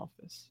as an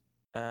office.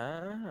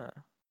 that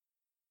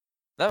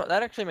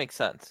actually makes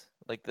sense.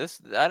 Like, this,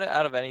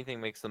 out of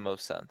anything makes the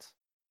most sense.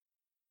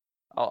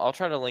 I'll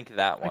try to link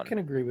that I one can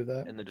agree with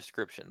that. in the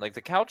description. Like,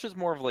 the couch is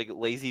more of like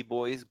lazy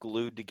boys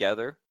glued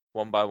together,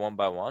 one by one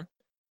by one.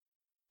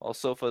 While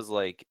sofa's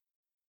like,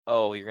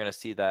 oh, you're gonna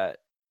see that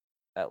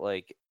at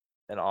like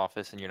an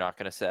office and you're not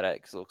gonna sit at it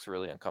because it looks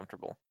really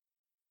uncomfortable.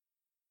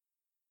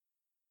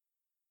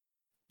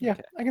 Yeah,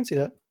 Okay. I can see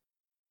that.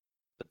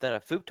 But then a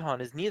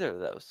futon is neither of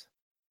those.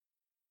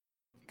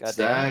 God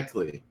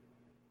Exactly.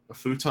 A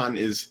futon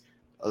is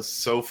a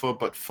sofa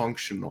but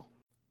functional.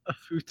 A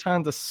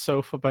futon's a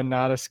sofa, but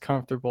not as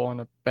comfortable,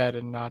 and a bed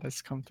and not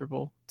as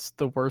comfortable. It's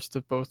the worst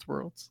of both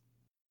worlds.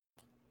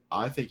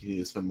 I think you need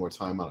to spend more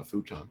time on a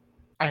futon.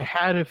 I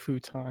had a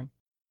futon.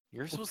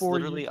 Yours was Before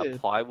you literally a did.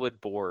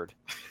 plywood board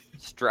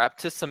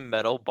strapped to some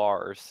metal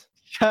bars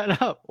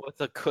Shut up.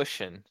 with a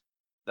cushion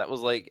that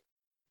was like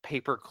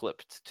paper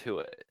clipped to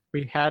it.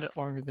 We had it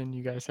longer than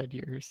you guys had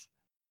yours.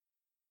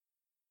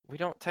 We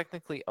don't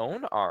technically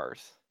own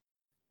ours.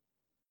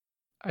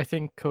 I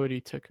think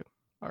Cody took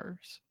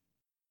ours.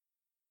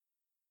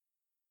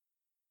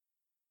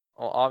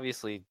 Well,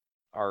 obviously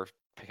our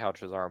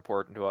couches are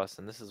important to us,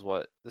 and this is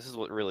what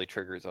really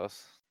triggers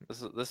us.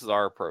 This is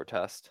our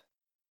protest.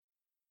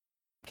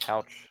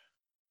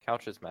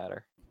 Couches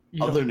matter.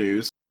 You Other don't-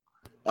 news,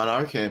 on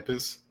our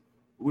campus,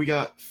 we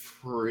got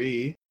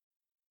free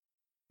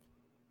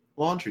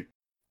laundry.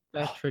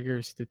 that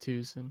triggers the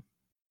Tucson.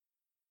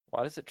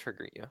 Why does it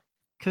trigger you?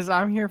 Because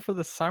I'm here for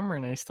the summer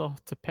and I still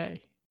have to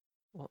pay.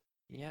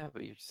 Yeah,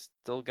 but you're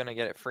still gonna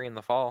get it free in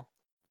the fall.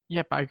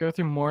 Yep, I go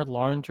through more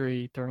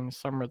laundry during the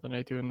summer than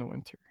I do in the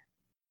winter.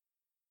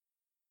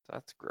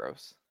 That's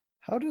gross.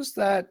 How does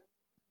that?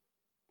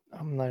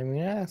 I'm not even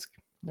gonna ask.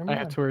 Never I mind.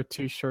 have to wear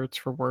 2 shirts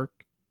for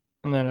work.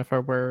 And then if I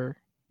wear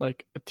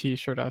like a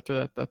t-shirt after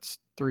that, that's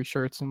 3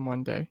 shirts in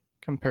one day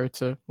compared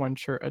to 1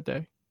 shirt a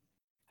day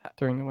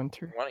during the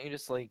winter. Why don't you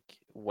just like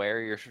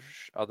wear your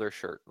other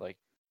shirt? Like,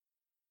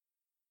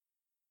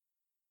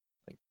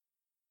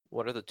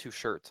 what are the 2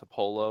 shirts? A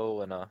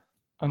polo and a.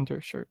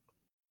 Undershirt.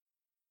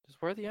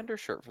 Just wear the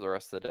undershirt for the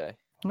rest of the day.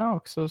 No,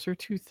 because those are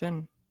too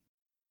thin.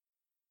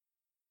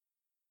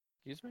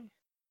 Excuse me?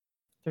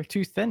 They're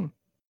too thin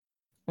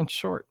and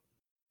short.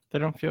 They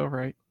don't feel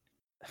right.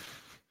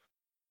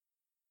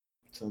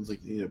 Sounds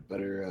like you need a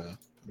better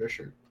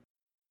undershirt.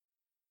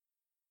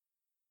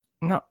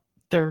 No,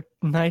 they're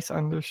nice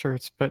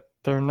undershirts, but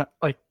they're not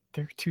like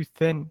they're too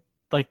thin.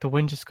 like the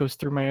wind just goes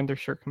through my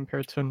undershirt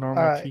compared to a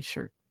normal Alright.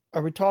 t-shirt.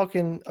 Are we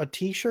talking a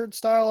t-shirt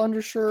style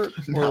undershirt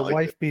or Not a like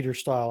wife beater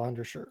style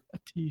undershirt? A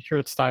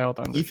t-shirt styled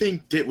You undershirt.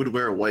 think Dit would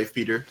wear a wife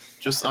beater?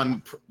 Just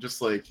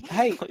like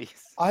Hey,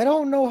 Please. I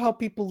don't know how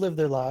people live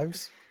their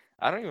lives.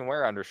 I don't even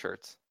wear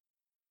undershirts.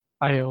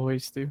 I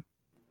always do.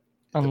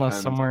 Unless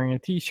I'm depends. wearing a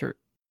t-shirt.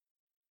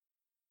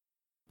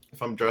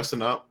 if I'm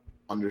dressing up,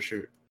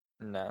 undershirt.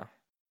 No.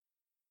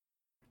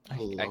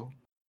 Hello.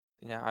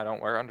 Yeah, I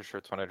don't wear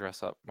undershirts when I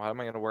dress up. Why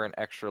am I gonna wear an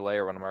extra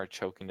layer when I'm already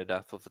choking to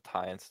death with a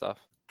tie and stuff?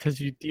 Because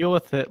you deal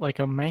with it like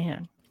a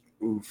man.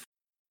 Oof.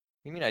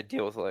 You mean I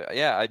deal with it like,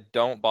 yeah, I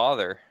don't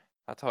bother.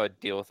 That's how I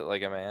deal with it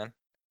like a man.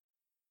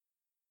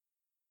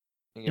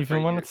 You get Even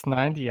free- when you're- it's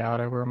 90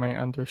 out, I wear my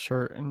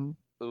undershirt and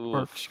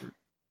work Oof. shirt.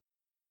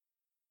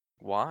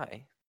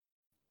 Why?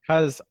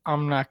 Because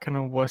I'm not going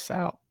to wuss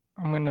out.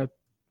 I'm going to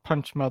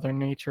punch Mother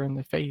Nature in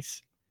the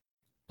face.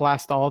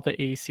 Blast all the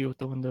AC with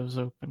the windows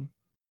open.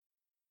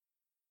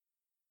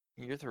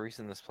 You're the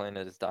reason this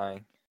planet is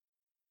dying.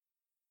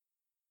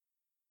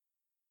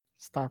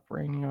 Stop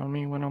raining on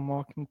me when I'm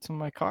walking to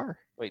my car.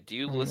 Wait, do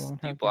you And we listen?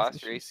 won't Do you have these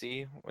blast your issues.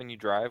 AC when you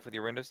drive with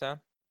your windows down?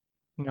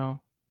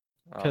 No,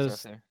 Oh, I was gonna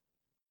 'Cause- say.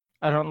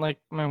 I don't like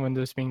my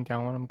windows being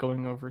down when I'm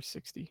going over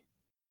 60.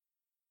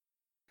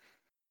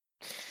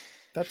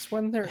 That's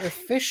when they're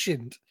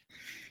efficient.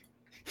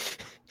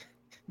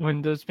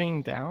 Windows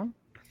being down?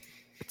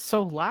 It's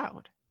so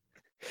loud.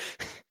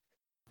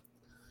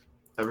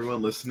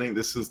 Everyone listening,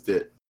 this is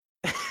Dit.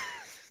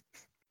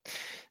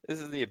 This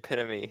is the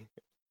epitome.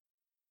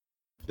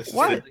 This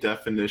What? is the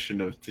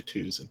definition of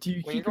tattoos. Do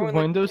you When you're keep your going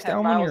like windows 10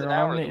 down when miles you're an on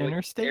hour, the like, air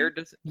interstate?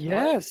 does- what?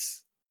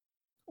 Yes.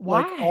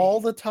 Why? Like all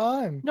the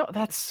time. No,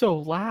 that's so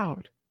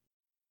loud.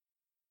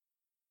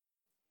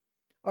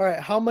 All right,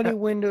 how many Uh,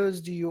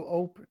 windows do you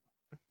open?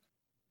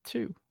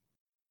 2.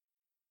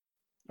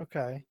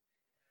 Okay.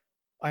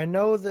 I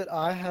know that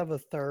I have a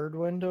third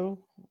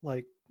window.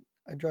 Like,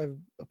 I drive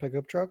a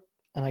pickup truck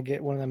and I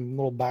get one of them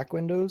little back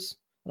windows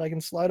that I can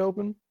slide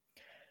open.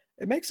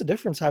 It makes a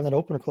difference having it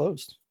open or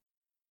closed.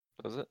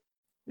 Does it?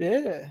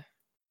 Yeah.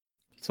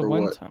 It's a For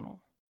wind what?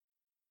 tunnel.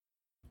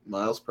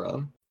 Miles per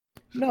hour.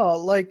 No,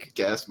 like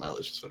Gas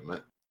mileage is what I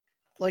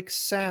meant.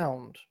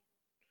 sound.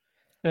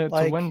 It's a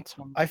Like, wind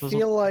tunnel. I There's a-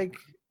 feel like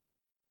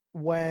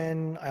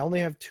when I only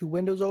have 2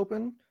 windows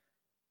open,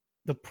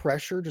 the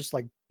pressure just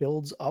like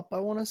builds up, I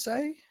want to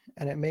say,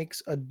 and it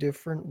makes a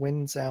different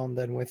wind sound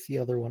than with the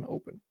other one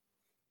open.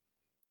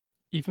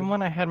 Even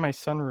when I had my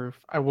sunroof,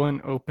 I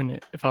wouldn't open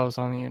it if I was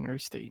on the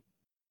interstate.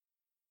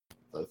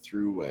 The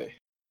throughway.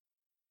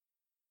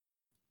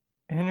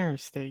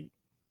 Interstate.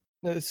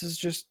 This is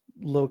just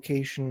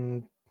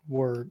location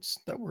words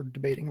that we're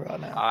debating right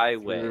now.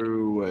 Highway.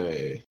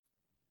 Throughway.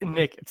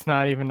 Nick, it's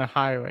not even a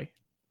highway.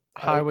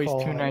 I would Highway's call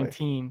highway.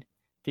 219.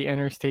 The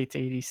interstate's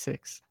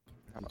 86.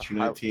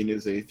 219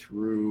 is a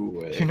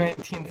throughway.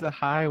 219 is a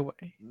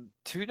highway.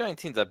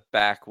 219's a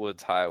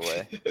backwoods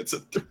highway. It's a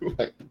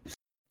throughway.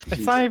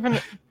 It's not even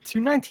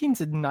 219's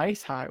a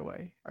nice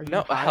highway. Are you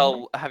No, highway?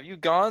 hell, have you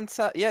gone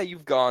south? Yeah,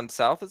 you've gone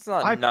south. It's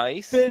not I've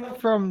nice. Been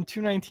from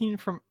 219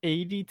 from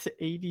 80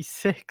 to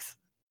 86.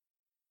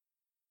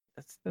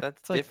 That's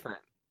That's like different.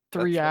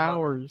 3 That's not-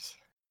 hours.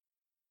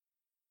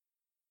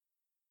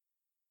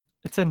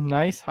 It's a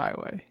nice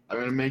highway. I'm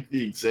gonna make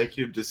the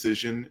executive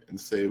decision and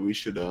say we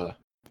should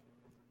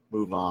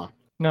move on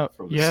No,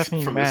 from you this have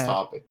me from this mad.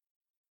 topic.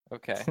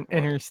 Okay. It's an well,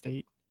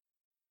 interstate.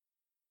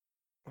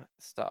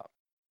 Stop.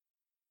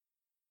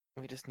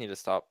 We just need to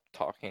stop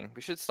talking.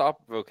 We should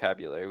stop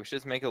vocabulary. We should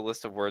just make a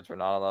list of words we're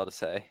not allowed to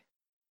say.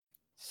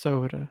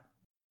 Soda.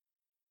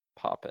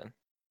 Poppin'.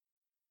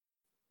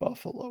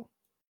 Buffalo.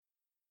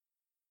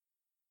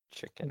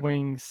 Chicken.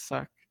 Wings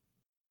suck.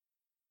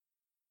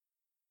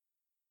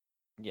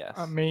 Yes.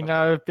 I may okay.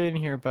 not have been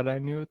here, but I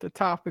knew what the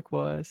topic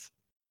was.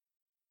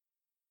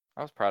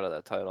 I was proud of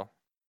that title.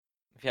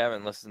 If you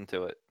haven't listened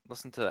to it,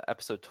 listen to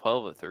episode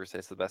 12 of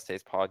Thursday's The Best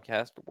Days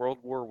podcast, World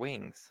War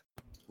Wings.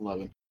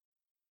 11.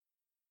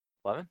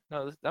 11?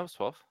 No, that was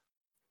 12.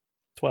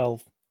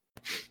 12.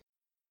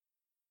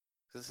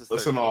 This is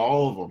Listen 13. to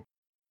all of them.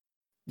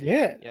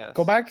 Yeah. Yes.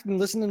 Go back and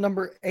listen to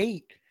number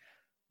 8.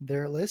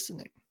 They're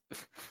listening.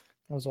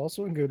 That was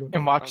also a good one.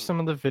 And watch some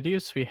of the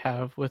videos we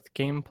have with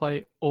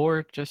gameplay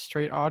or just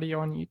straight audio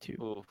on YouTube.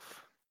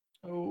 Oof.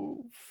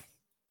 Oh.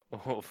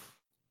 Oof.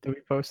 Did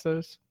we post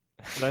those?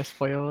 Did I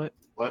spoil it?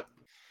 What?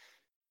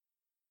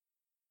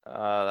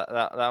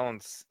 That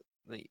one's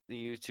the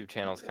YouTube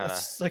channel's kind of.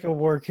 It's like a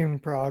work in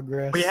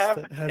progress. We have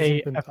that hasn't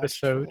a been touched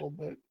episode. a little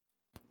bit.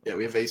 Yeah,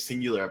 we have a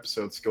singular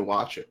episode, so go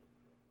watch it.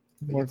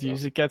 The more it's up.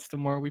 views it gets, the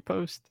more we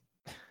post.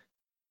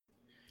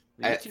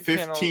 At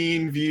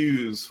 15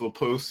 views, we'll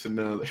post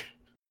another.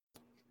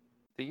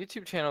 The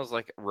YouTube channel is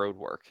like road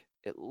work.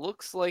 It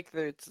looks like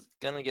it's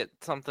gonna get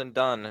something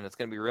done and it's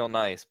gonna be real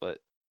nice, but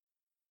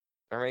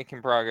they're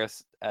making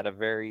progress at a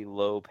very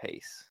low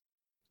pace.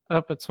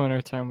 Up, it's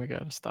winter time. We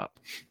gotta stop.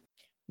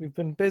 We've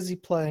been busy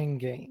playing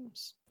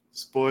games.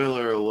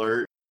 Spoiler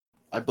alert.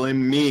 I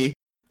blame me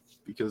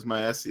because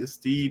my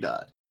SSD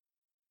died.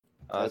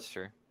 Oh, that's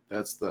true.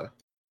 That's the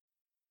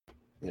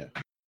So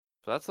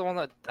that's the one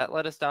that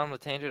led us down the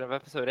tangent of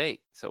episode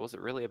 8. So was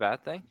it really a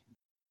bad thing?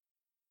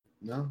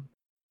 no.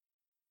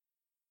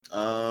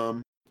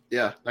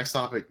 Yeah. Next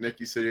topic. Nick,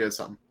 you said you had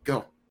something.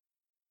 Go.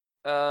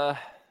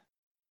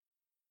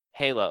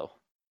 Halo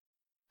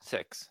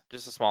 6.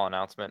 Just a small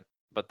announcement.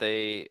 But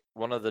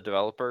one of the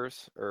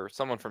developers or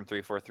someone from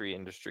 343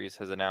 Industries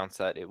has announced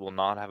that it will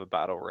not have a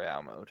battle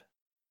royale mode.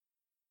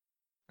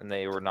 And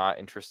they were not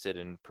interested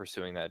in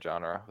pursuing that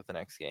genre with the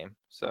next game.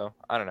 So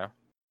I don't know.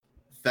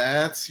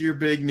 That's your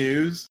big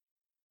news?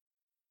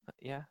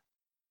 Yeah.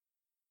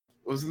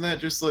 Wasn't that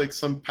just like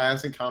some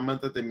passing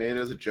comment that they made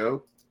as a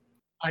joke?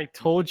 I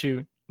told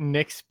you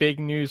Nick's big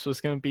news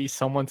was going to be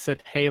someone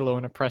said Halo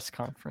in a press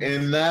conference.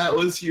 And that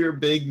was your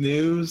big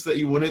news that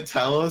you wouldn't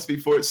tell us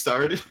before it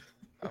started?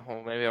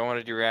 Well, maybe I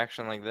wanted your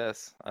reaction like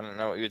this. I don't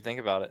know what you would think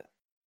about it.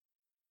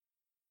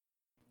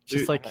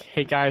 Just Dude, like,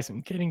 hey guys,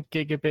 I'm getting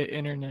gigabit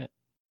internet.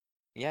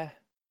 Yeah.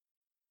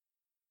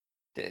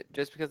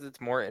 Just because it's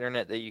more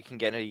internet that you can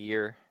get in a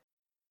year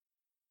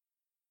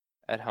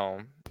at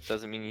home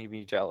doesn't mean you need to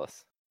be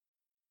jealous.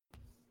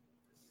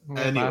 I'm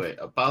gonna laugh. Anyway,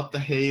 about the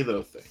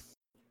Halo thing.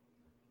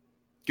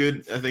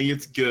 Good. I think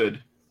it's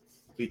good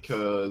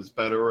because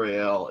Battle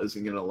Royale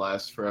isn't going to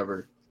last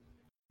forever.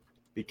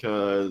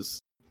 Because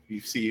you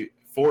see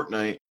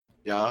Fortnite,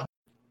 yeah,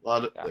 a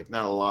lot of, like,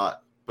 not a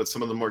lot, but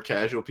some of the more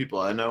casual people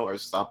I know are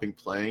stopping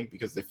playing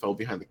because they fell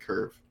behind the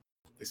curve.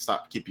 They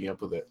stopped keeping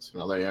up with it, so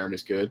now they aren't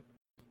as good.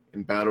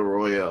 And Battle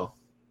Royale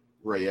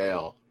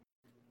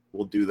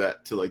will do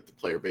that to like the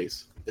player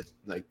base.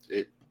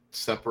 It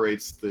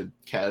separates the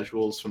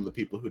casuals from the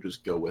people who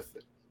just go with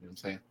it. You know what I'm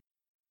saying?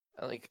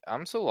 Like,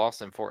 I'm so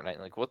lost in Fortnite.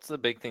 Like, what's the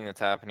big thing that's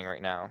happening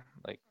right now?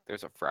 Like,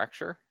 there's a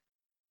fracture?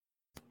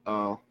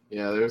 Oh,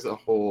 yeah, there's a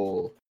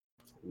whole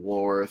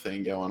lore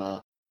thing going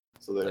on.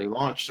 So they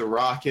launched a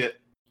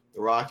rocket.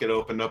 The rocket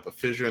opened up a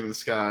fissure in the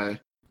sky.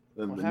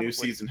 Then the new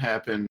season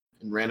happened,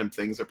 and random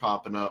things are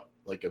popping up,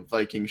 like a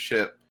Viking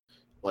ship,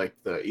 like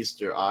the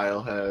Easter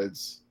Isle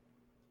heads.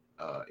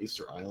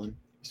 Easter Isle?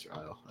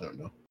 I don't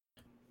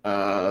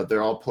know.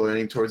 They're all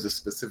pointing towards a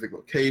specific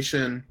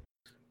location.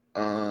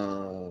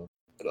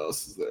 What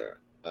else is there?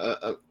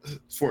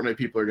 Fortnite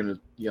people are gonna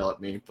yell at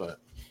me, but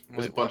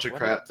there's a bunch of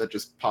crap that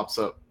just pops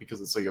up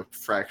because it's like a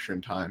fracture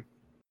in time.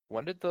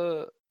 When did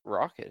the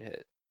rocket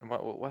hit?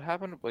 What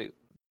happened? Wait.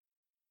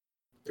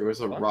 There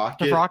was a What?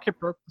 rocket. The rocket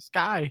broke the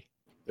sky.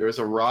 There was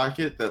a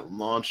rocket that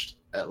launched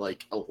at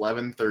like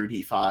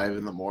 11:35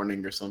 in the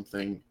morning or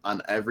something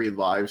on every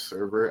live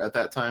server at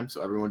that time.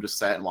 So everyone just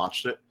sat and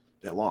watched it.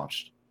 It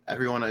launched.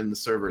 Everyone in the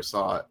server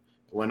saw it.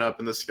 It went up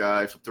in the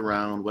sky, flipped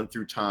around, went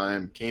through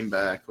time, came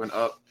back, went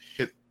up,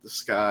 hit the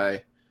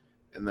sky,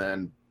 and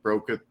then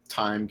broke a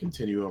time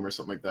continuum or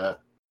something like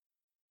that.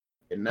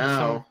 And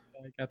now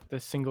I got the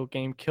single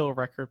game kill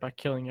record by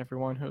killing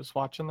everyone who was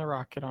watching the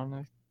rocket on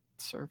the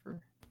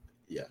server.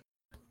 Yeah.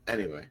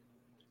 Anyway,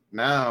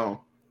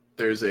 now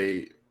there's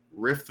a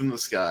rift in the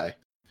sky,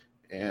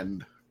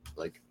 and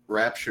like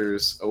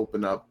raptures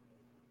open up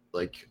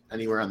like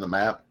anywhere on the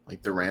map,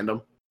 like they're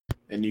random,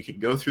 and you can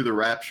go through the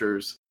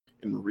raptures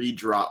and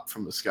re-drop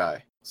from the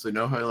sky. So you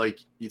know how like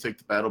you take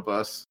the battle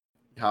bus,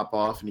 you hop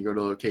off, and you go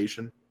to a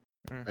location,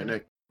 right,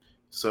 Nick?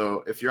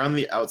 So if you're on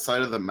the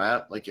outside of the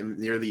map, like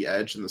near the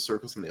edge and the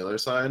circles on the other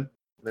side,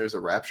 there's a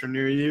rapture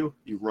near you.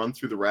 You run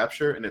through the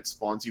rapture, and it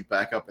spawns you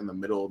back up in the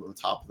middle of the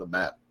top of the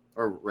map,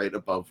 or right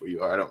above where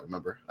you are. I don't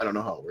remember. I don't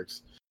know how it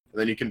works. And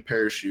then you can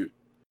parachute.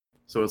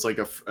 So it's like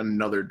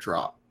another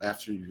drop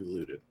after you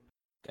looted.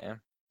 Damn.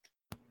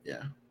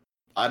 Yeah.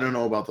 I don't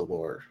know about the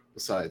lore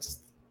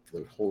besides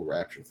the whole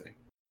rapture thing.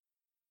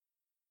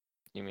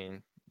 You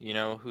mean, you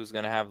know who's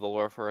going to have the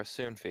lore for us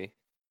soon, Fee?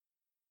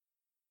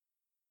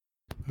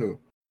 Who?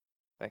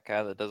 That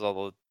guy that does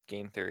all the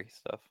game theory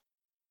stuff.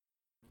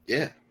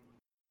 Yeah.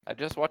 I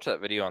just watched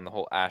that video on the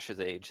whole Ash's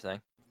age thing.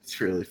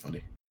 It's really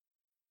funny.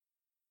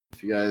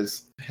 If you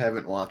guys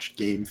haven't watched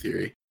Game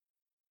Theory,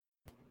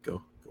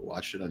 go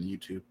watch it on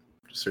YouTube.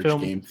 Just search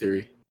Game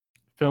Theory.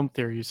 Film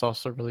Theory is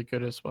also really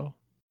good as well.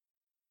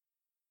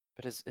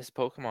 But his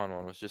Pokemon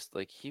one was just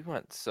like, he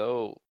went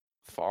so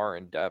far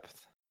in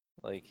depth.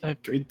 Like,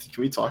 can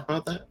we talk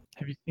about that?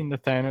 Have you seen the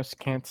Thanos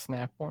can't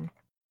snap one?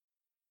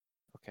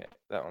 Okay,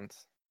 that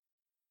one's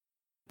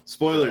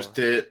Spoilers,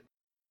 Dit.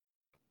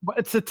 But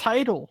it's a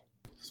title.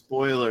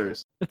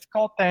 Spoilers. It's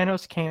called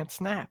Thanos Can't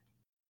Snap.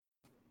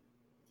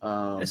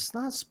 It's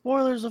not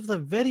spoilers of the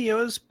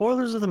video, it's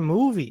spoilers of the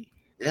movie.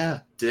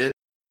 Yeah, Dit.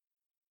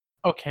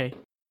 Okay.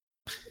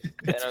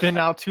 It's been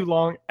out too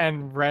long,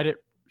 and Reddit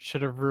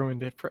should have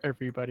ruined it for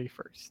everybody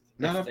first.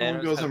 Not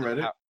everyone goes on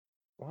Reddit.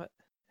 What?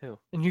 Who?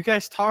 And you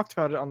guys talked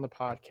about it on the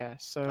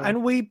podcast, so.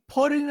 And we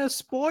put in a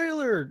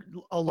spoiler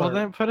alert. Well,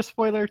 then put a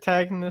spoiler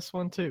tag in this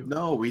one too.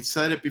 No, we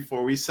said it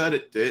before we said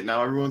it, Dit.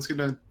 Now everyone's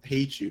gonna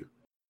hate you.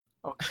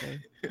 Okay.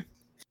 If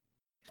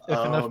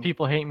enough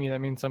people hate me, that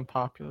means I'm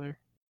popular.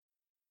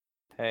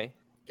 Hey,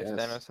 if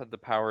Thanos had the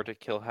power to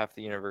kill half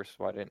the universe,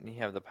 why didn't he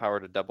have the power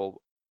to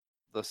double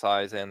the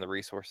size and the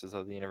resources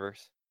of the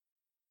universe?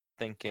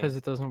 thinking. because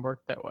it doesn't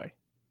work that way.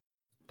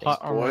 Plot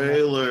armor,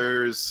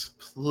 Spoilers,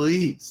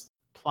 please.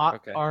 plot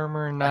Okay.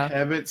 armor, I not.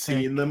 haven't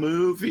seen the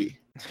movie.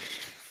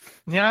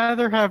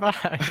 Neither have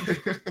I.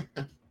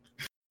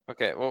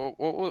 Okay, well,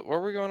 what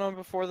were we going on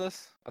before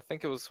this? I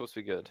think it was supposed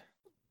to be good.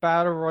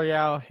 Battle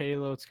Royale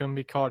Halo. It's gonna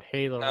be called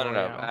Halo No,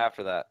 Royale.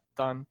 after that.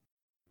 Done.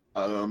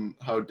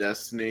 How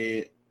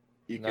Destiny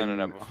you No,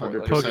 can before,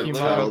 100% literally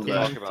tell Pokemon that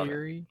talk Game about it.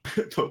 Theory.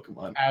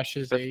 Pokemon.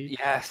 Ash's But Age.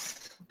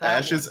 yes.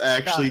 Ash is one.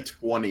 actually Got it.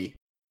 20,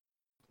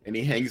 and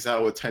he hangs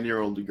out with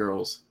 10-year-old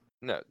girls.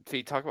 No,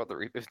 Fee, talk about the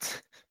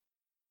reboots.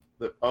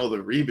 The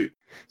reboot.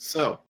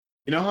 So,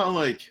 you know how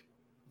like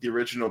the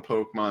original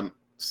Pokemon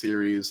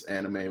series,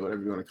 anime,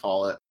 whatever you want to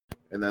call it,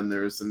 and then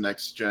there's the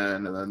next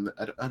gen, and then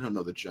I don't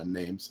know the gen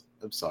names.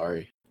 I'm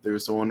sorry.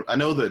 There's the one I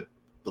know the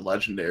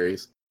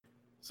legendaries.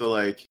 So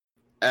like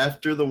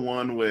after the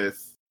one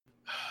with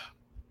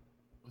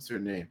what's her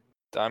name?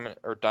 Diamond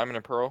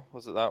and Pearl,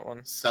 was it that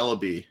one?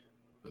 Celebi.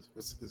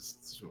 What's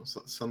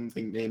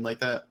something named like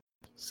that?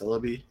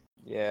 Celebi?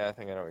 Yeah, I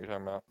think I know what you're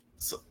talking about.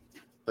 So,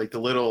 like the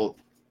little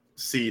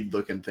seed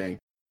looking thing.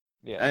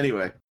 Yeah.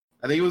 Anyway,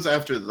 I think it was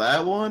after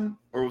that one,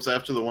 or it was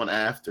after the one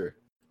after.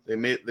 They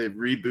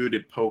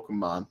rebooted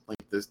Pokemon, like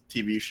this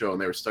TV show,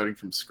 and they were starting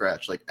from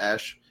scratch. Like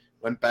Ash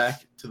went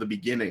back to the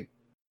beginning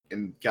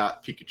and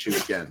got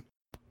Pikachu again.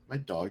 My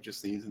dog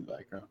just sneezed in the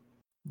background.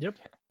 Yep.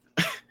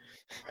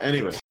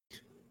 Anyway,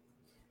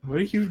 what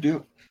are you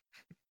doing?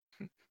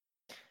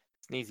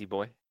 Sneezy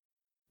boy.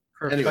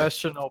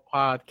 Professional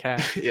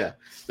podcast. Yeah,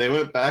 they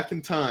went back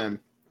in time.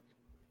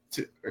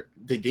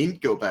 They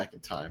didn't go back in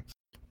time.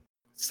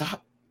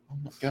 Stop! Oh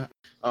my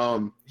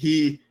god.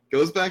 He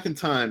goes back in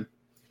time,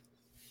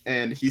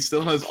 and he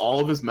still has all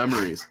of his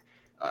memories.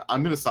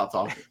 I'm gonna stop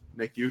talking.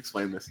 Nick, you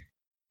explain this.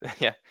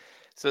 Yeah.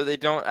 So they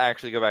don't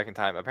actually go back in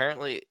time.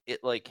 Apparently,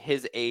 it like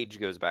his age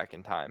goes back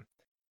in time,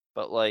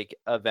 but like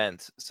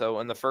events. So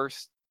in the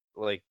first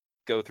like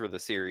go through the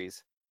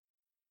series,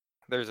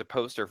 there's a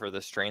poster for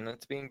this train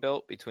that's being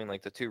built between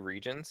like the two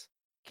regions,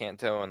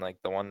 Kanto and like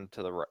the one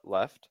to the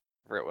left.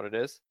 I forget what it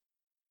is.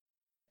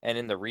 And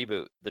in the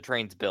reboot, the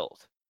train's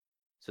built.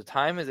 So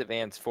time has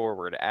advanced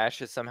forward. Ash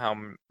has somehow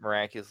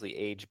miraculously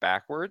aged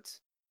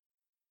backwards,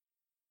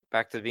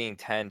 back to being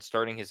 10,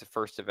 starting his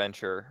first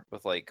adventure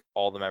with like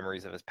all the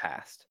memories of his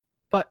past.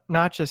 But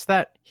not just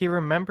that, he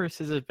remembers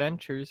his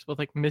adventures with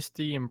like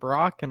Misty and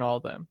Brock and all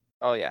them.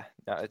 Oh yeah,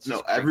 no, it's No,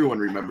 just crazy. everyone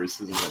remembers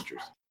his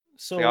adventures.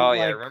 So Oh like,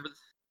 yeah, remember?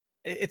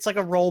 it's like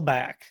a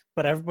rollback,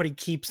 but everybody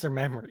keeps their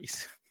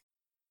memories.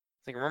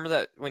 It's like remember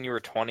that when you were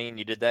 20 and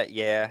you did that?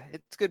 Yeah,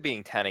 it's good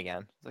being 10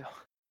 again. It's like,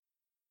 oh,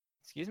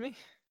 excuse me.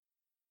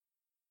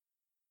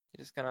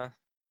 You're just gonna.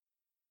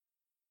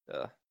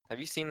 Have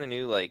you seen the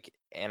new like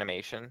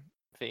animation,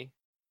 Fee?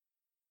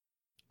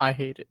 I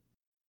hate it.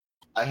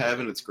 I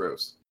haven't. It's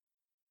gross.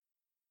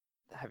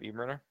 Have you,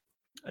 Brenner?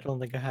 I don't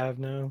think I have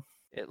no.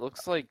 It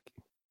looks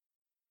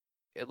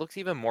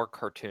even more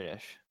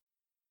cartoonish.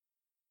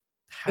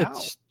 How?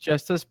 It's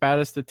just as bad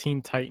as the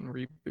Teen Titan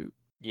reboot.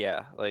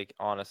 Yeah, like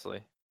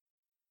honestly.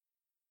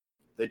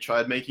 They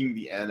tried making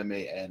the anime.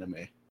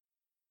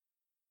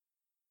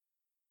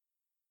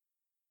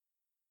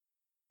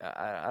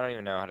 I don't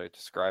even know how to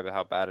describe it.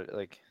 How bad it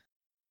like.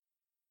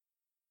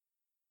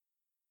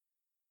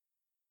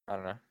 I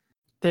don't know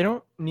They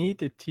don't need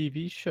the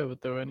TV show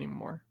though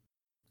anymore.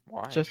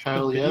 why. Just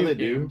Hell the yeah, video they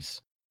do.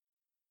 games.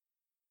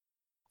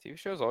 TV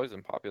show's always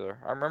been popular.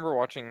 I remember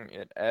watching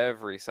it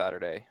every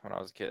Saturday when I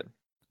was a kid.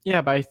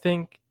 Yeah, but I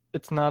think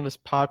it's not as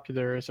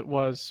popular as it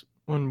was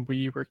when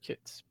we were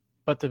kids.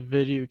 But the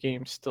video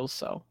games still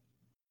sell.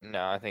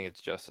 No, I think it's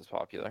just as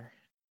popular.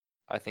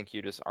 I think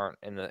you just aren't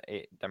in the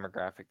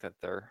demographic that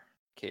they're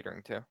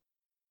catering to.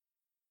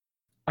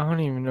 I don't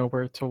even know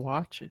where to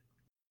watch it.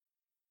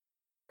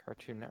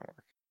 Cartoon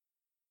Network.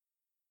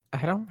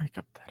 I don't wake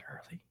up that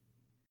early.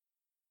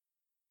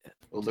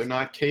 Well, they're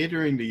not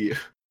catering to you.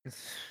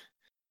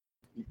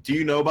 Do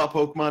you know about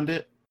Pokemon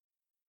Dit?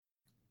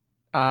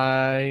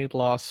 I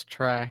lost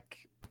track.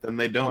 Then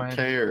they don't When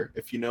care.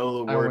 If you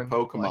know the I word went to,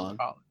 like, Pokemon,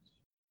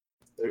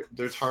 college.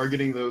 they're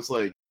targeting those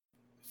like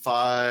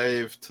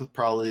 5 to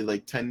probably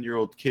like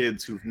 10-year-old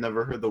kids who've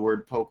never heard the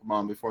word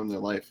Pokemon before in their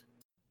life.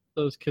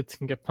 Those kids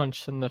can get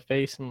punched in the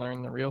face and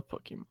learn the real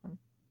Pokemon.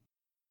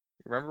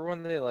 Remember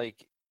when they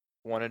like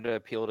wanted to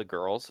appeal to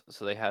girls,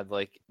 so they had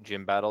like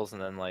gym battles,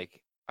 and then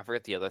like I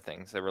forget the other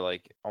things. They were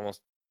like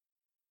almost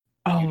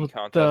beauty Oh,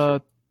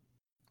 contests.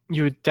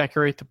 you would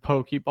decorate the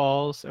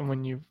Pokeballs, and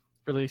when you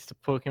released the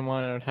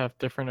Pokemon, it would have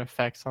different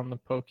effects on the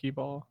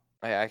Pokeball.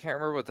 I can't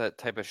remember what that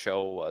type of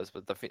show was,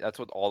 but that's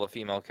what all the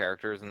female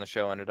characters in the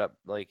show ended up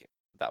like.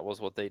 That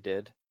was what they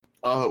did.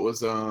 Oh, it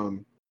was I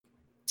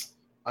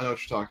know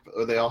what you're talking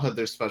about. They all had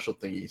their special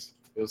thingies.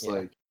 It was Yeah.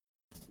 like,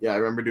 yeah, I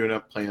remember doing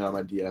it playing it on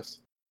my DS.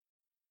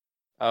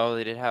 Oh,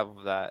 they did have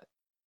that.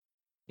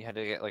 You had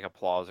to get like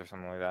applause or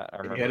something like that. I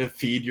And remember. you had to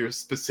feed your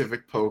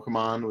specific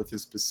Pokemon with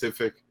his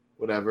specific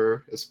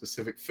whatever, a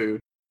specific food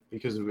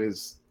because of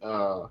his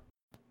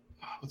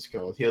what's it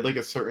called? He had like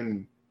a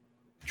certain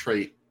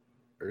trait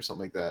or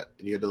something like that,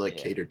 and you had to like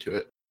Yeah. cater to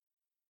it.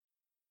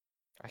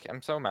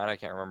 I'm so mad I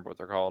can't remember what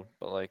they're called,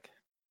 but like, it's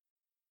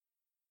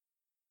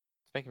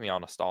making me all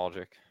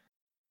nostalgic.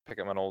 Pick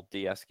up an old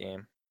DS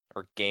game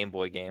or Game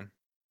Boy game.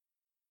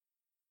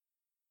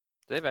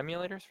 Do they have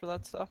emulators for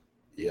that stuff?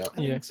 Yeah.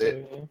 I Yeah. think so,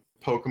 yeah.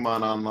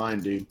 Pokemon Online,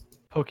 dude.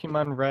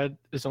 Pokemon Red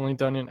is only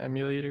done in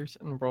emulators,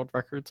 and world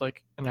record's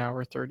like an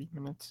hour 30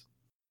 minutes.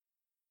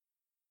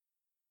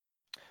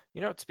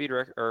 You know what speed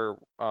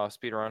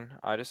run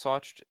I just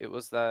watched? It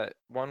was that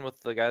one with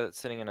the guy that's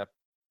sitting in a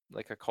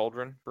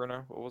cauldron,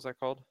 Bruno. What was that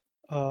called?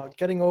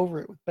 Getting Over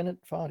It with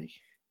Bennett Foddy.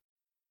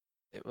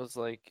 It was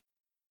like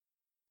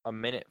a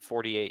minute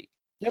 48.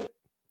 Yep,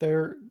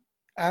 they're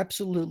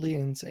absolutely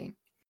insane.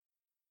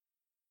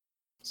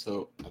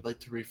 So I'd like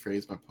to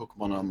rephrase my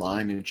Pokemon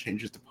Online and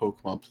change it to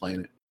Pokemon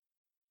Planet.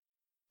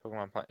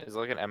 Pokemon Planet is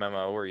like an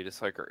MMO where you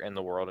just like are in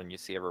the world and you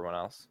see everyone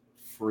else.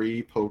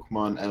 Free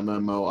Pokemon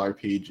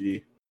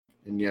MMORPG.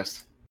 And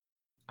yes,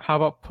 How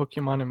about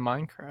Pokemon in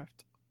Minecraft?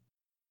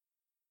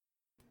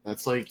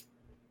 that's like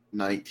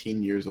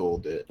 19 years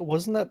old,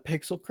 Wasn't that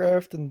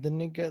Pixelcraft and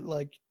didn't it get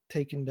like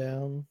taken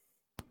down?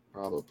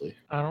 probably.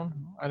 I don't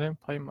know. I didn't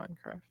play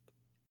Minecraft.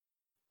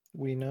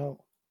 We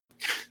know.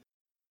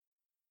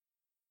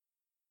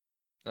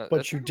 That- But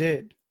that's you like-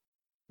 did.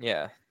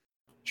 Yeah.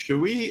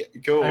 Should we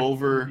go I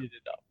over booted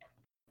it up.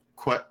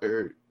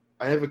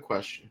 I have a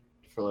question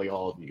for like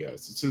all of you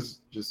guys. This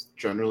is just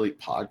generally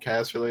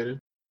podcast related,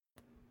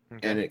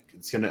 Okay. and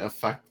it's going to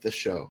affect the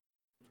show.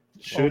 Oh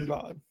Should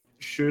God.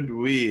 should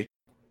we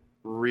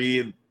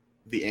read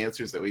the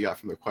answers that we got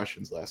from the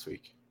questions last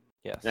week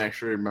Yes. and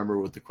actually remember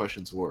what the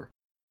questions were?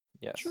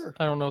 Yes. Sure.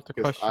 I don't know what the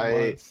 'Cause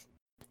question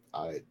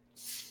was.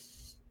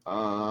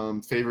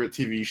 Favorite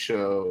TV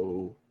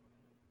show.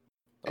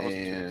 That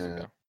wasn't 2 weeks And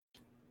ago.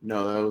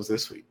 no, that was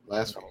this week.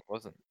 Last No, week. it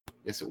wasn't.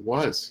 Yes, it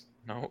was.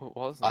 No, it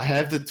wasn't. I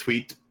have the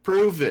tweet to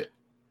prove it.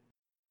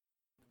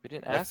 We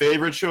didn't My ask.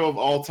 favorite show of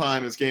all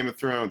time is Game of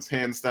Thrones,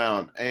 hands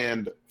down.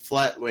 And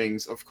Flat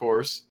Wings, of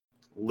course.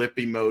 Lip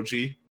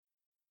emoji.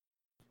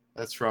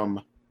 That's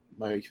from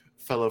my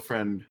fellow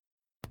friend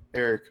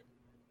Eric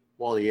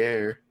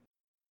Wallier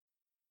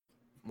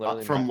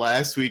Literally from my-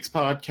 last week's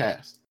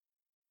podcast.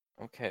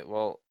 Okay,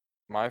 well,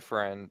 my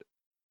friend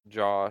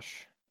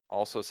Josh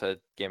also said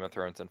Game of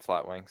Thrones and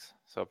Flat Wings.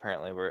 So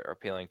apparently we're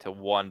appealing to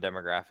one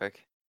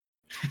demographic.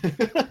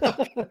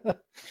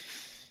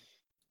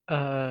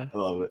 Uh, I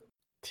love it.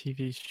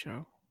 TV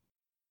show.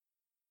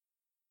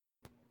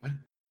 What?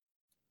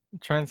 I'm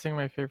trying to think of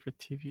my favorite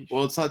TV show.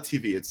 Well, it's not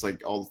TV. It's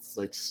like all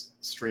like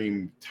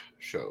streamed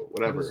show,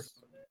 What whatever.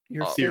 is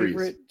your Series.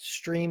 favorite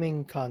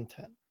streaming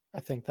content? I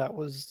think that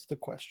was the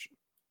question.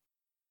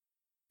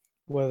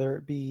 Whether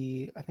it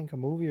be, I think, a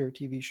movie or a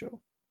TV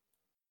show.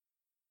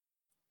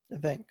 I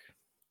think.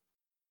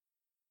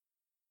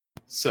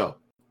 So,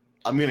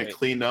 I'm gonna Wait.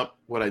 clean up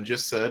what I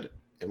just said,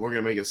 and we're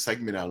gonna make a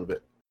segment out of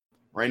it.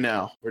 Right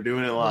now, we're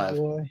doing it live.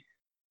 Oh boy.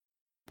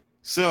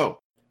 So,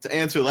 to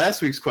answer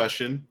last week's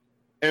question,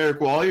 Eric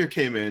Wallier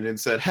came in and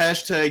said,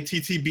 hashtag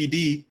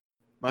TTBD,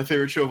 my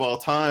favorite show of all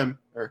time,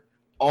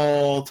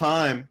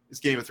 is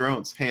Game of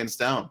Thrones, hands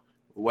down.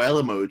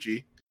 Whale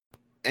emoji,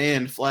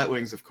 and Flat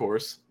Wings, of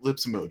course,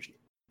 lips emoji.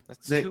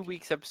 That's Nick. 2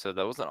 weeks episode.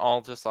 That wasn't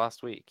all just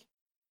last week.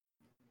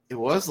 It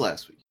was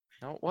last week.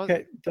 No, it wasn't.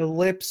 Okay, the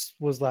lips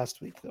was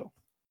last week though.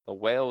 The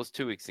whale was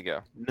 2 weeks ago.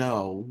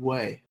 No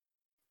way.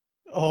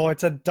 Oh,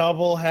 it's a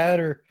double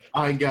header.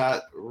 I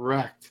got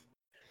wrecked.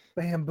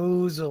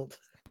 Bamboozled.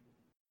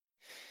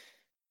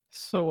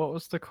 So what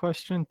was the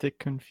question? Dick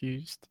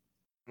confused.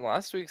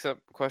 Last week's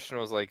question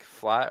was like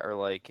flat or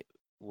like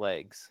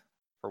legs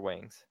for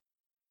wings.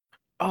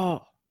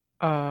 Oh,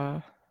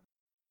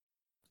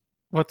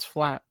 what's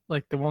flat?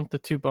 Like the one with the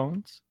two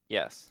bones?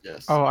 Yes.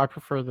 Yes. Oh, I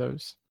prefer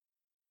those.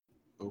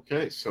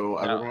 Okay, so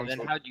Now, everyone's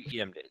and then how do you eat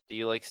them? Do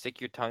you like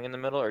stick your tongue in the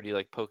middle or do you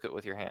like poke it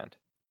with your hand?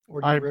 Or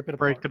do you I rip it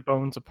break apart? the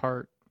bones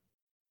apart.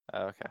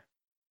 Oh, okay.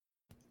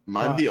 Am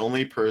I Uh, the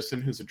only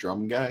person who's a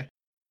drum guy?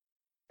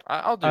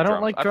 I'll do I don't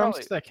drums. like I drums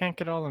probably- 'cause I can't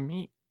get all the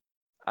meat.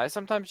 I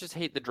sometimes just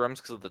hate the drums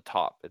because of the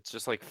top. It's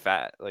just like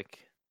fat. Like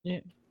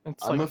It's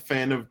I'm like a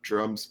fan of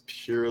drums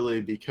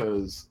purely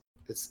because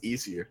it's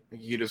easier.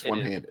 You just It is.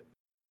 one-handed.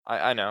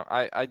 I know.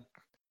 I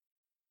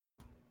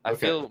Okay.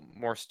 feel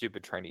more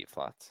stupid trying to eat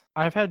flats.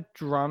 I've had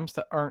drums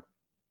that aren't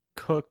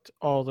cooked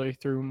all the way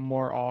through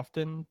more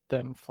often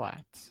than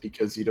flats.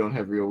 Because you don't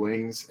have real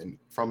wings, and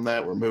from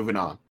that we're moving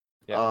on.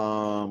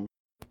 Yeah.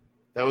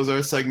 That was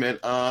our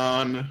segment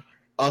on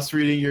us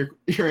reading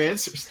your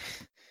answers.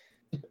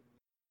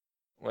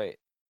 Wait.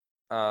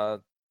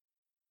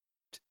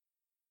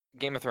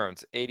 Game of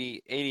Thrones,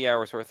 80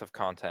 hours worth of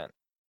content,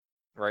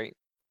 right?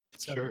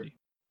 Sure. 70.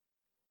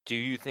 Do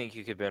you think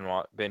you could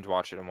binge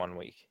watch it in 1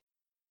 week?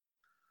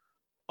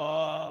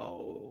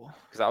 Oh.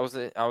 Because I was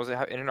in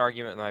an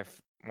argument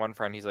with my one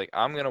friend. He's like,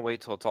 I'm gonna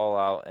wait till it's all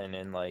out, and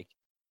then like,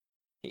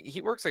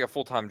 he works like a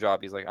full-time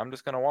job. He's like, I'm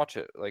just gonna watch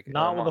it like in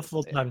Not with a month."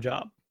 full-time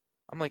job.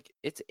 I'm like,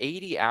 it's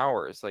 80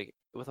 hours. Like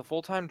with a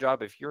full-time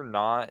job, if you're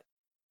not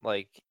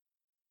like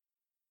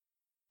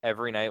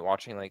every night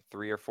watching like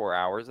 3 or 4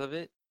 hours of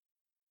it,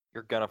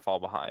 you're gonna fall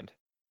behind.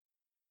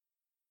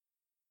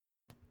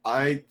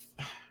 because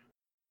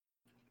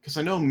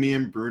I know me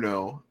and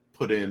Bruno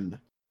put in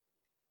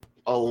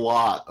a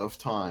lot of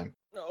time,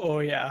 Oh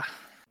yeah.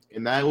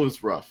 and that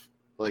was rough.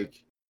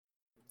 Like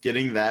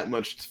getting that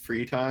much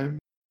free time.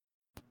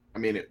 I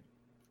mean,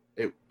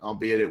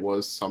 albeit it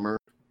was summer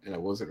and I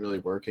wasn't really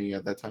working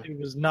at that time. It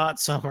was not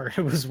summer.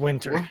 It was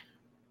winter. What?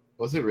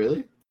 Was it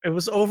really? It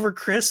was over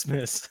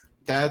Christmas.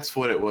 That's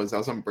what it was. I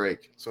was on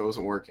break, so I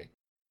wasn't working.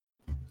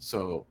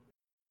 So,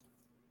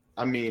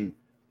 I mean,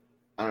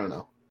 I don't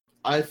know.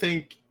 I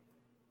think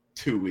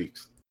 2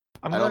 weeks.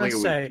 I'm I don't gonna think it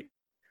would- say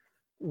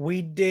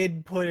we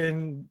did put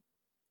in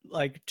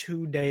like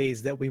 2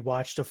 days that we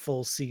watched a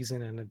full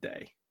season in a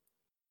day.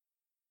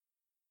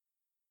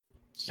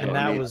 So, And I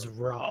that mean- was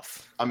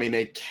rough. I mean,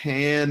 it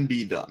can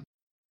be done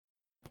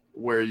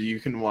where you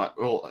can watch,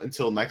 well,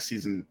 until next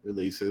season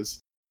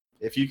releases.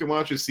 If you can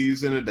watch a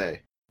season a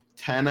day,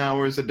 10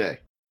 hours a day,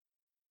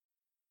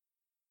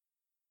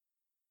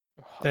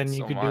 Oh, Then that's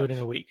you so could do it in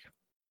much. a week.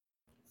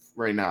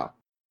 right now,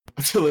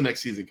 until the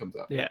next season comes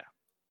out. Yeah.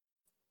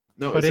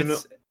 No, But isn't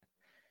it's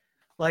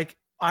like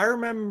I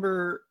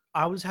remember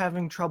I was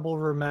having trouble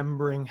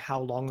remembering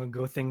how long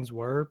ago things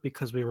were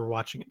because we were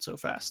watching it so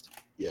fast.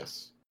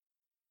 Yes.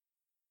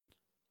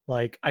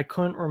 Like I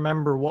couldn't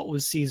remember what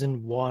was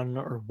season 1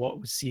 or what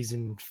was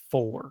season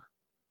 4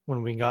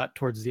 when we got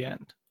towards the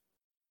end.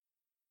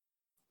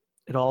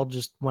 It all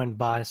just went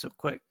by so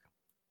quick.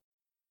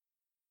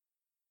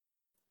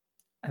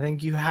 I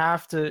think you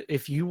have to,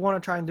 if you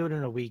want to try and do it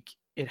in a week,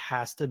 it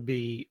has to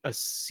be a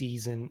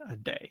season a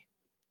day,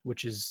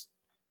 which is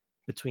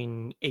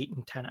between 8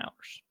 and 10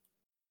 hours.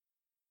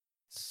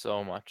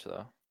 So much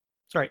though.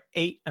 Sorry,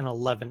 8 and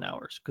 11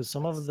 hours, because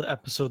some of the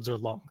episodes are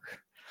longer.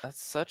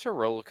 That's such a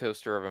roller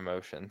coaster of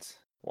emotions.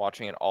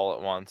 Watching it all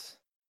at once.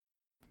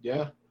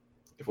 Yeah,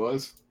 it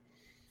was.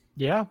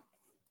 Yeah.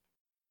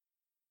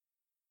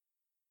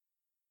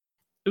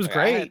 It was Like,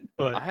 great,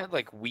 but I had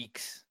like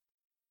weeks,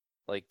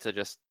 like to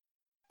just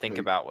think Like,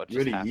 about what You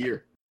just had a happened.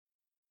 year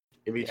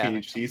in between Yeah.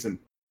 each season.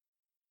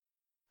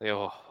 Like,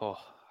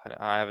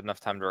 I have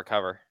enough time to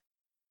recover.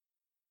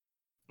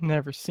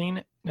 Never seen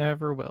it,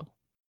 never will.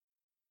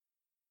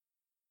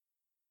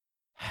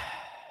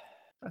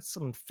 that's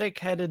some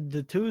thick-headed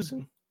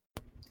Detuzin.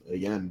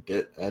 Again,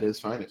 Dit at his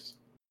finest.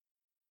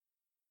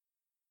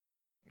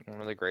 One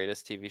of the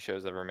greatest TV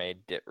shows ever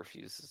made. Dit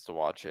refuses to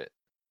watch it.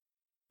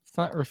 It's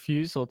not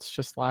refusal, it's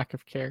just lack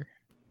of care.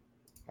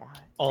 Why?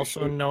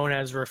 Also sure. known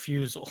as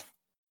refusal.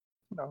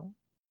 No.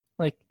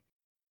 Like,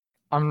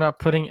 I'm not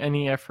putting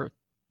any effort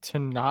to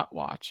not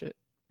watch it.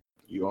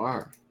 You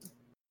are.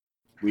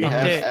 We I'm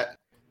have. Dit.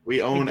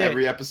 We own Dit.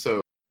 every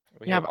episode.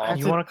 We Yeah, have but all I have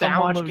You to wanna come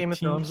watch download Game of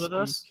Thrones with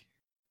us? TeamSpeak.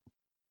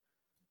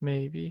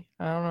 Maybe.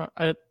 I don't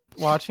know.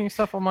 Watching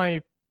stuff on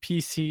my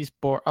PC's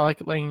bored. I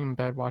like laying in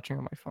bed watching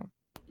on my phone.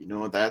 You know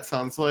what that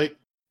sounds like?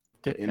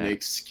 Dit An nap.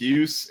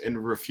 excuse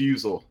and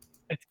refusal.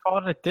 It's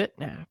called a dit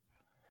nap.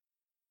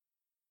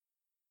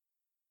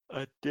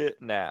 a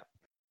Dit nap.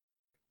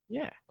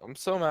 Yeah. I'm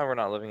so mad we're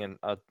not living in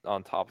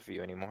on top of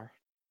you anymore.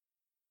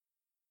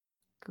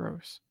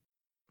 Gross.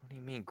 What do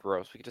you mean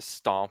gross? We could just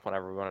stomp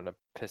whenever we wanted to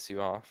piss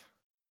you off.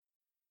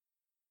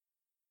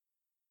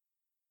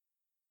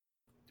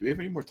 Do we have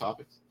any more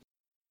topics?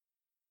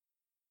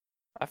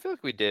 I feel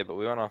like we did, but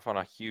we went off on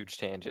a huge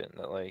tangent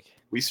that like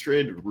We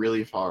strayed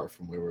really far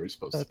from where we were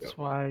supposed to That's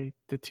go. why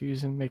the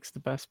Tuesday makes the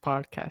best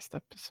podcast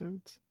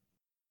episodes.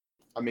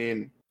 I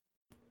mean,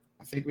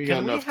 I think we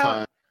Can got we enough have-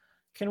 time.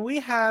 Can we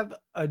have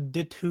a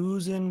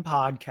Detuzin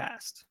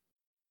podcast?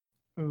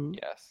 Ooh.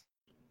 yes.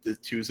 The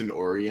Tucson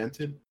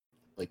oriented.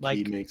 He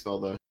Like- makes all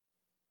the.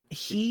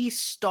 He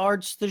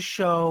starts the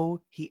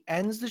show, he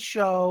ends the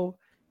show,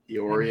 He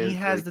and orients. he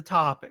has the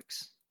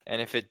topics.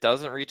 And if it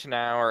doesn't reach an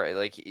hour,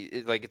 like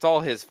it's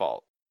all his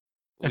fault.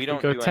 If We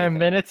don't go do 10 anything.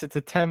 minutes, it's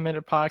a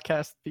 10-minute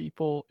podcast.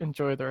 People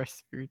enjoy the rest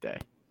of your day.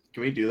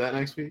 Can we do that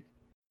next week?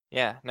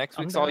 Yeah, next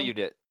I'm week's all down. you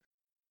did.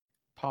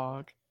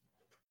 Pog.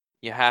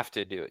 You have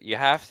to do it. You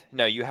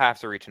have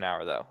to reach an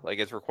hour though. Like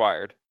it's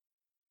required.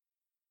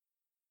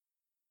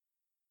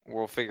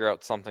 We'll figure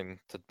out something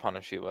to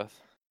punish you with.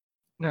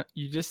 No,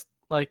 you just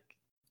like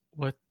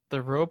with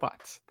the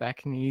robots that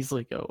can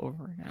easily go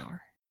over an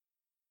hour.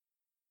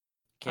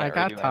 Can't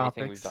got redo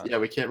anything we've topics. done. Yeah,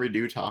 we can't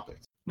redo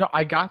topics. No,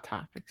 I got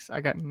topics.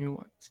 I got new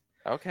ones.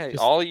 Okay,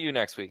 Just- all you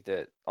next week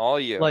did. All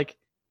you. Like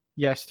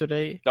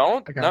yesterday.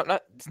 don't I got-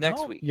 not it's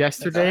next No. week.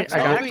 Yesterday, Next I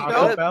got week.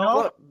 Taco No,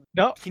 Bell.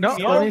 No, Can no.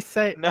 you Let no? me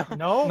say. No.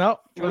 No, No,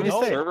 Can we let me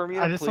just say. server mute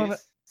I him, just please? want to.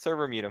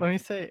 Server mute him. Let me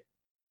say.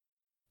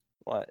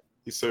 What?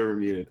 He's server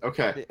muted.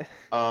 Okay.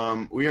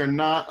 Yeah. We are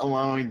not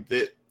allowing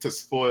it to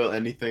spoil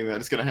anything that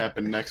is going to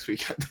happen next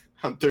week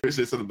on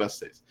Thursdays are the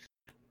best days.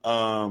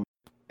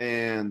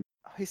 And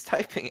Oh, he's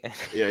typing it.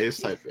 yeah,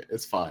 just type it.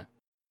 It's fine.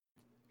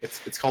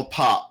 It's called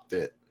Pop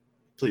Dit.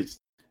 Please.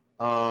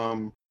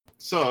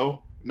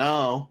 So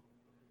now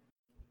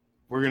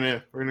we're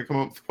gonna come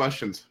up with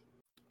questions.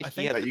 I He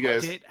think had that the you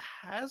guys- Dit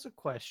has a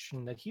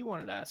question that he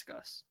wanted to ask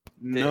us.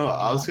 No,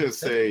 I was not gonna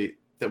say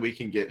that we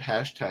can get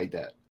hashtagged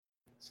at.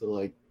 So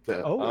like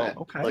the Oh, that-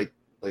 okay.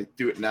 like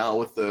do it now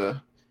with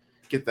the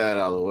get that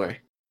out of the way.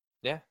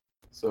 Yeah.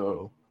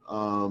 So,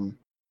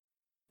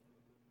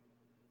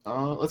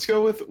 let's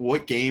go with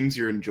what games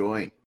you're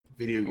enjoying.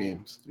 Video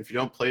games. If you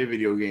don't play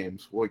video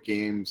games, what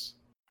games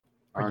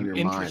are on you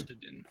your mind?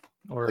 interested in?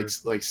 Or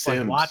Like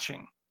Sims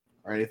watching?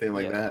 or anything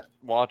like Yeah. that.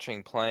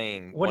 Watching,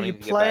 playing, What are you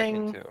wanting to get back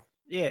playing? into.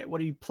 Yeah,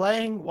 what are you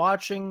playing,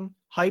 watching,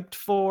 hyped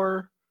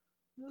for?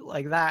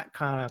 Like that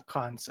kind of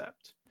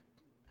concept.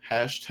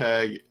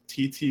 Hashtag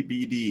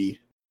TTBD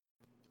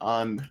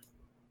on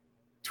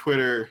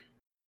Twitter.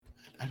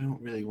 I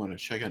don't really want to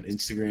check on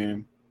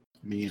Instagram.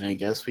 I mean, I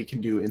guess we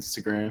can do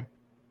Instagram.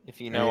 If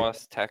you know Right.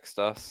 us, text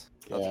us.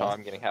 That's how Yeah.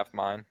 I'm getting half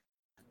mine.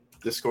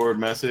 Discord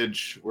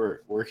message.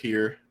 We're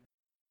here.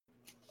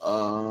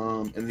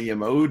 And the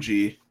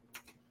emoji.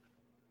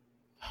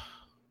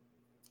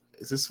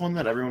 Is this one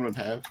that everyone would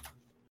have?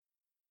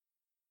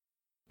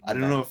 I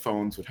don't No. know if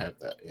phones would have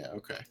that. Yeah,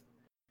 okay.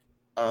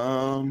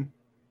 I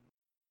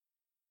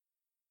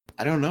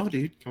don't know,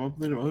 dude. Come up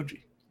with an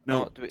emoji.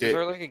 No, Is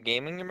there like a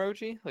gaming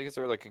emoji? Like, is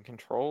there like a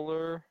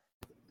controller?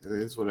 it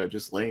is what I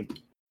just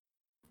linked.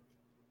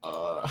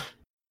 I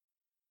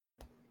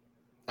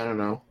don't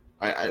know.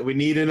 We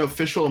need an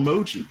official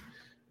emoji.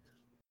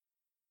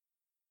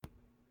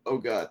 Oh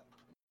god.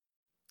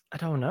 I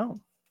don't know.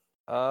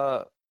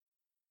 There's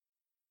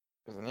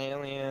an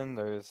alien.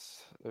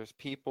 There's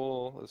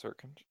people. Is there?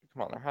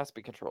 Come on, there has to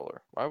be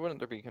controller. Why wouldn't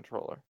there be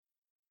controller?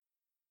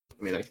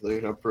 I mean, I can look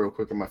it up real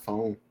quick on my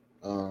phone.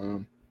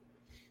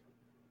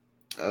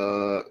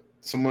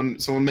 Someone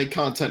make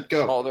content.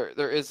 Go. Oh,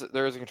 there is a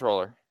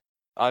controller.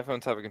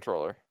 iPhones have a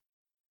controller.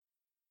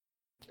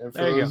 And for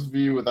There you those of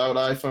you without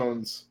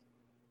iPhones,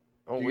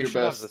 Oh, do we your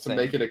should have the best to same.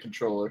 make it a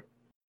controller.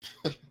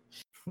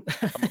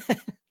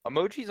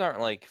 Emojis aren't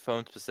like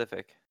phone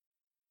specific.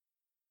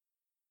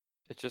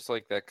 It's just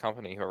like that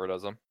company, whoever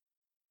does them.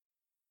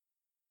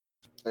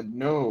 I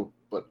know,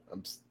 but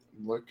I'm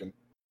looking.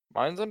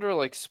 Mine's under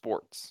like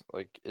sports.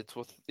 Like it's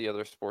with the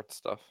other sports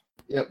stuff.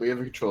 Yep, we have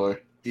a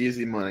controller.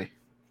 Easy money.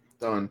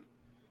 Done.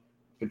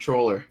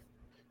 Controller.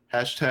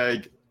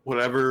 Hashtag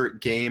whatever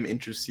game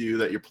interests you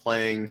that you're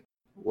playing,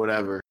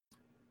 whatever.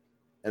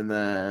 And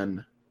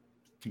then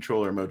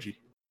controller emoji.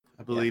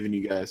 I believe in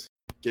you guys.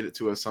 Get it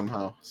to us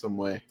somehow, some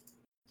way.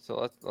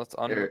 So let's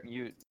Eric.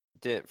 you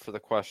did for the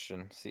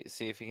question.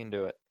 See if you can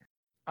do it.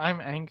 I'm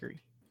angry.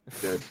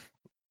 Good.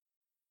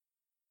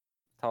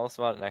 Tell us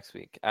about it next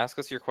week. Ask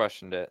us your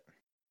question, Dit.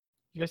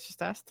 You guys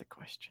just asked the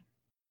question.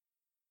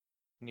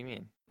 What do you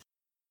mean?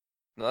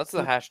 No, that's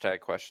the hashtag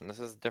question. This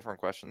is a different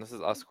question. This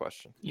is us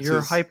question. Your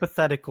is-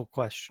 hypothetical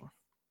question.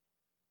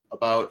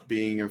 About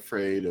being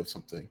afraid of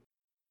something.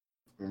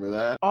 Remember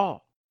that?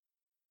 Oh.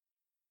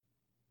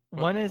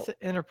 What- When is it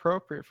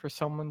inappropriate for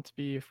someone to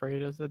be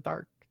afraid of the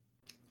dark?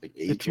 Like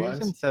The age-wise?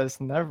 Tucson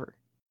says never.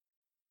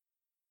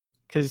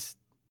 Because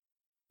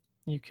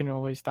you can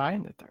always die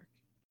in the dark.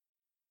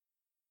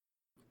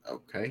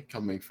 Okay,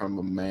 coming from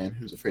a man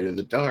who's afraid of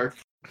the dark.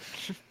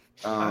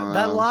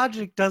 That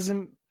logic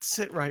doesn't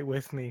sit right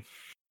with me.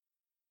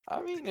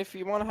 I mean, if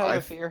you want to have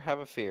a fear, have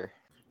a fear.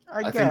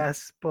 I think-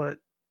 guess, but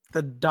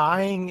the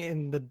dying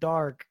in the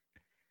dark,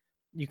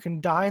 you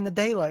can die in the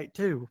daylight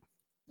too.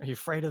 Are you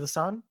afraid of the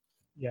sun?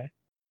 Yeah.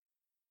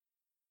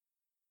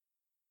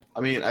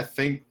 I mean, I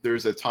think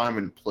there's a time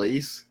and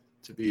place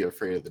to be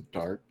afraid of the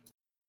dark.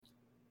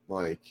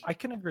 Like, I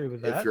can agree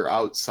with if that. you're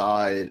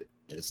outside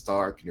and it's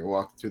dark and you're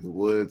walking through the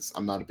woods,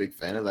 I'm not a big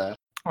fan of that.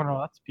 Oh no,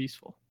 that's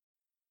peaceful.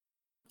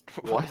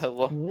 What?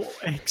 Hello?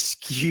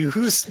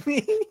 Excuse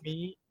me?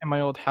 Me and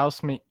my old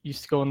housemate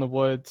used to go in the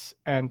woods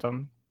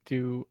and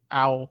do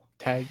owl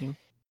tagging.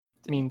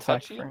 Me and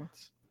Zach touch you?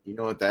 friends. You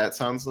know what that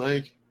sounds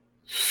like?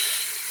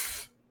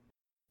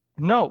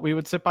 No, we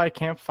would sit by a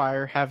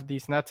campfire, have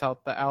these nets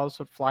out. The owls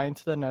would fly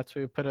into the nets.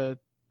 We would put a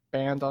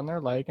band on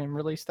their leg and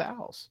release the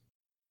owls.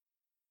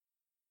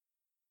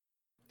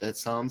 That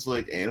sounds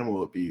like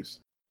animal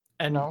abuse.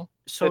 And No,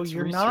 so it's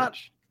you're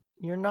research.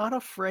 not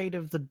afraid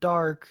of the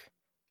dark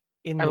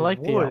in I the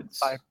like the woods.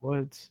 outside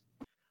woods.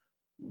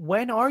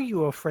 When are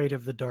you afraid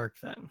of the dark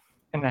then?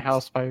 In the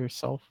house by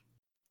yourself.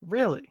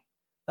 Really?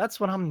 That's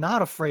when I'm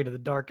not afraid of the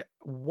dark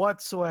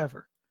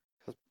whatsoever.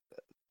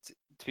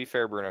 To be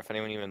fair, Bruno, if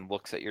anyone even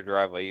looks at your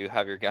driveway, you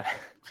have your gun.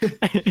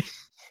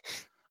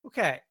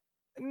 Okay.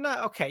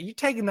 No, okay, you're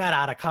taking that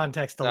out of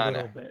context a No,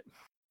 little no. bit.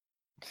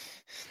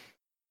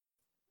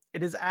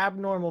 It is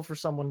abnormal for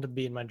someone to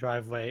be in my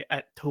driveway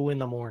at 2 in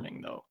the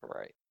morning, though.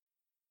 Right.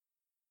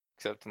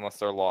 Except unless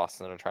they're lost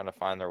and they're trying to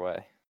find their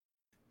way.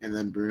 And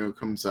then Bruno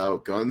comes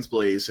out, guns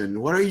blazing.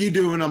 What are you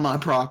doing on my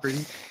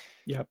property?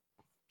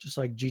 Just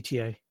like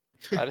GTA.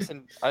 I just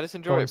enjoy Going it,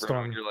 Bruno, when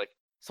stormy. you're like,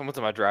 someone's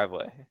in my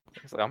driveway.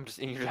 It's like I'm just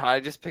in your. I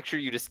just picture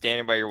you just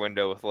standing by your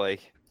window with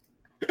like,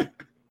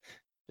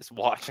 just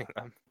watching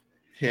them.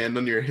 Hand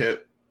on your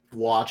hip,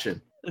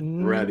 watching,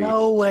 Ready.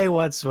 No way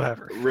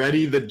whatsoever.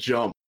 ready to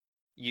jump.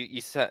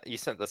 You sent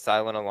the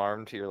silent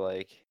alarm to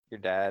your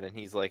dad, and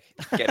he's like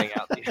getting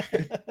out.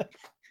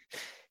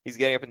 He's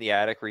getting up in the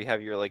attic where you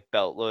have your like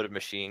belt loaded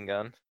machine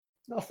gun.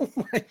 Oh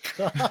my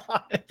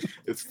god.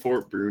 It's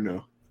Fort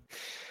Bruno.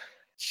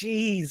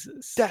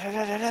 Jesus.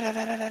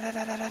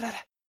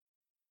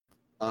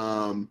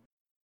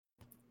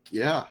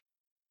 Yeah.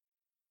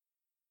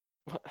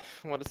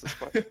 What is this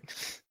question?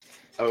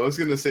 I was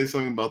gonna say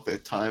something about the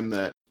time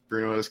that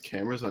Bruno has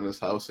cameras on his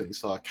house and he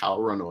saw a cow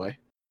run away.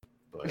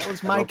 But That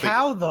was I my don't think-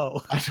 cow,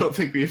 though. I don't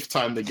think we have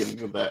time to get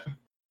into that.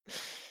 That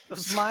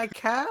was my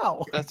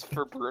cow. That's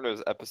for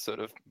Bruno's episode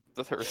of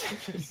the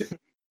Thursdays.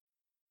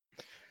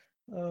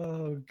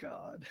 Oh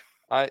God.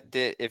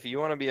 If you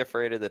want to be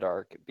afraid of the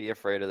dark, be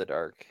afraid of the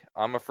dark.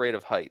 I'm afraid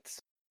of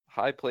heights.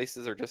 High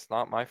places are just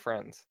not my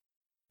friends.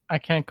 I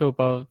can't go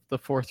above the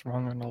fourth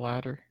rung on the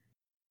ladder.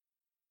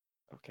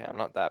 Okay, I'm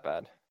not that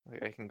bad.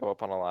 Like I can go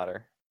up on a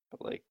ladder,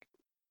 but like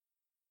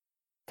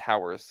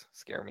towers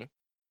scare me.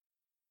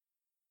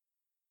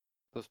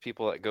 Those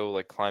people that go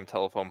like climb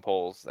telephone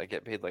poles that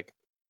get paid like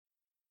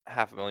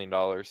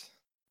 $500,000.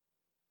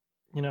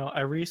 You know,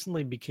 I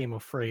recently became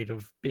afraid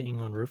of being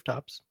on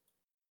rooftops.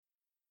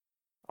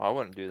 Oh, I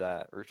wouldn't do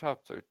that.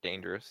 Rooftops are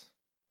dangerous.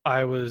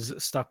 I was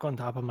stuck on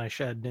top of my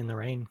shed in the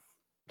rain.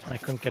 I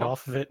couldn't get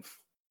off of it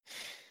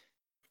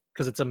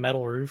because it's a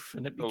metal roof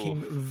and it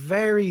became Oof.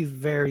 very,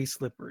 very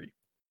slippery.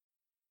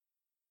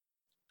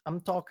 I'm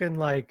talking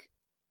like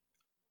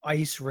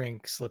ice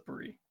rink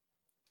slippery.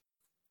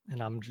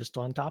 And I'm just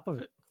on top of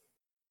it.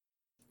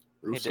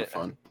 Roofs Hey, are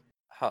fun.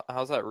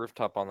 How's that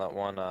rooftop on that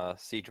one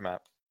siege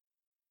map?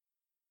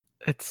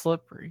 It's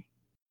slippery.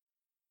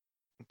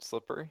 It's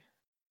slippery.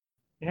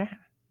 Yeah.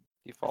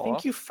 You I fall think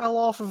off. you fell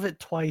off of it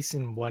twice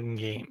in one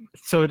game.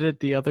 So did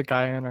the other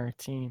guy on our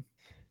team.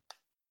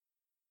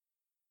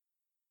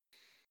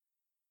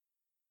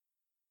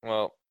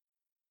 Well,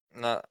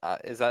 not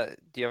is that.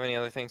 Do you have any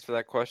other things for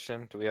that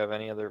question? Do we have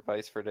any other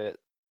advice for it?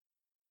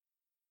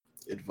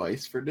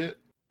 Advice for it?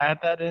 Add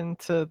that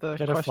into the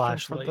Get a question for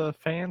flashlight. the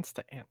fans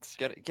to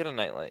answer. Get a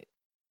nightlight.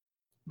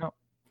 No.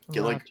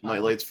 Get not like a child.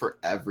 nightlights for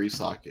every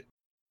socket.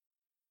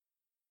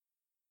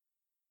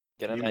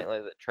 Get a You-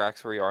 nightlight that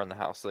tracks where you are in the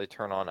house, so they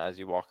turn on as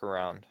you walk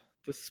around.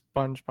 The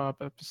SpongeBob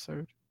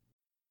episode.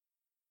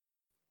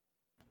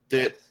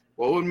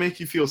 What would make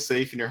you feel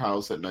safe in your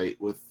house at night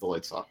with the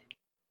lights off?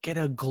 Get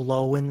a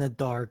glow in the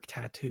dark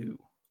tattoo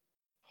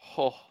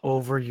Oh,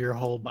 over your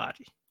whole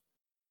body.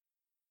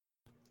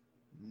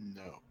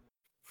 No.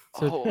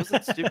 So- what was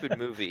that stupid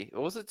movie?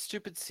 What was that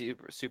stupid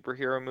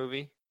superhero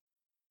movie?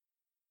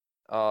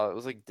 It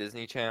was like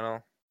Disney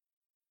Channel.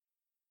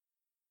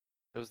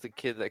 It was the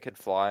kid that could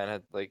fly and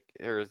had like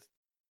his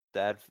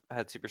dad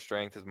had super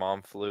strength. His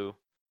mom flew.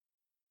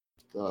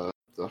 The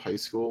high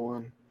school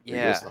one? I Yeah,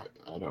 guess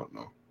I don't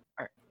know.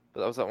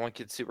 but that was that one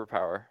kid's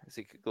superpower, is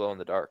he could glow in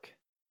the dark.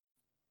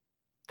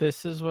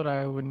 This is what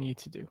I would need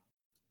to do.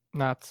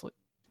 Not sleep.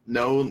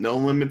 No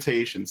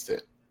limitations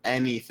to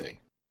anything.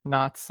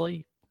 Not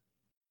sleep.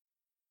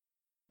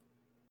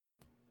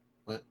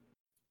 What?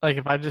 Like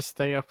if I just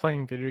stay up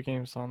playing video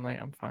games all night,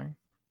 I'm fine.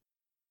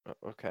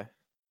 Okay.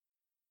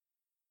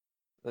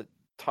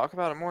 Talk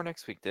about it more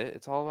next week, Dit.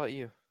 It's all about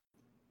you.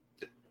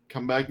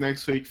 Come back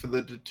next week for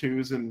the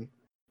Tattoos and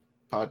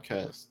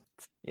podcast.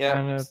 Yeah.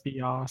 Gonna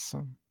be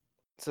awesome.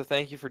 So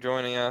thank you for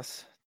joining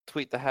us.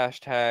 Tweet the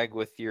hashtag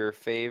with your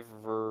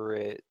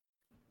favorite,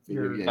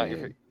 Video Your- not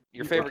game.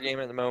 your favorite game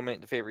at the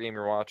moment, the favorite game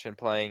you're watching,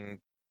 playing,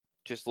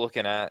 just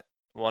looking at,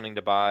 wanting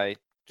to buy,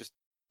 just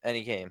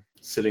any game.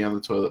 Sitting on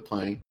the toilet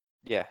playing.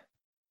 Yeah.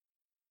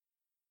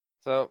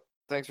 So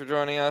thanks for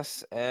joining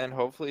us, and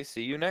hopefully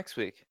see you next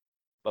week.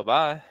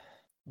 Bye-bye.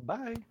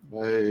 Bye.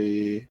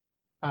 Bye.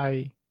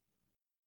 I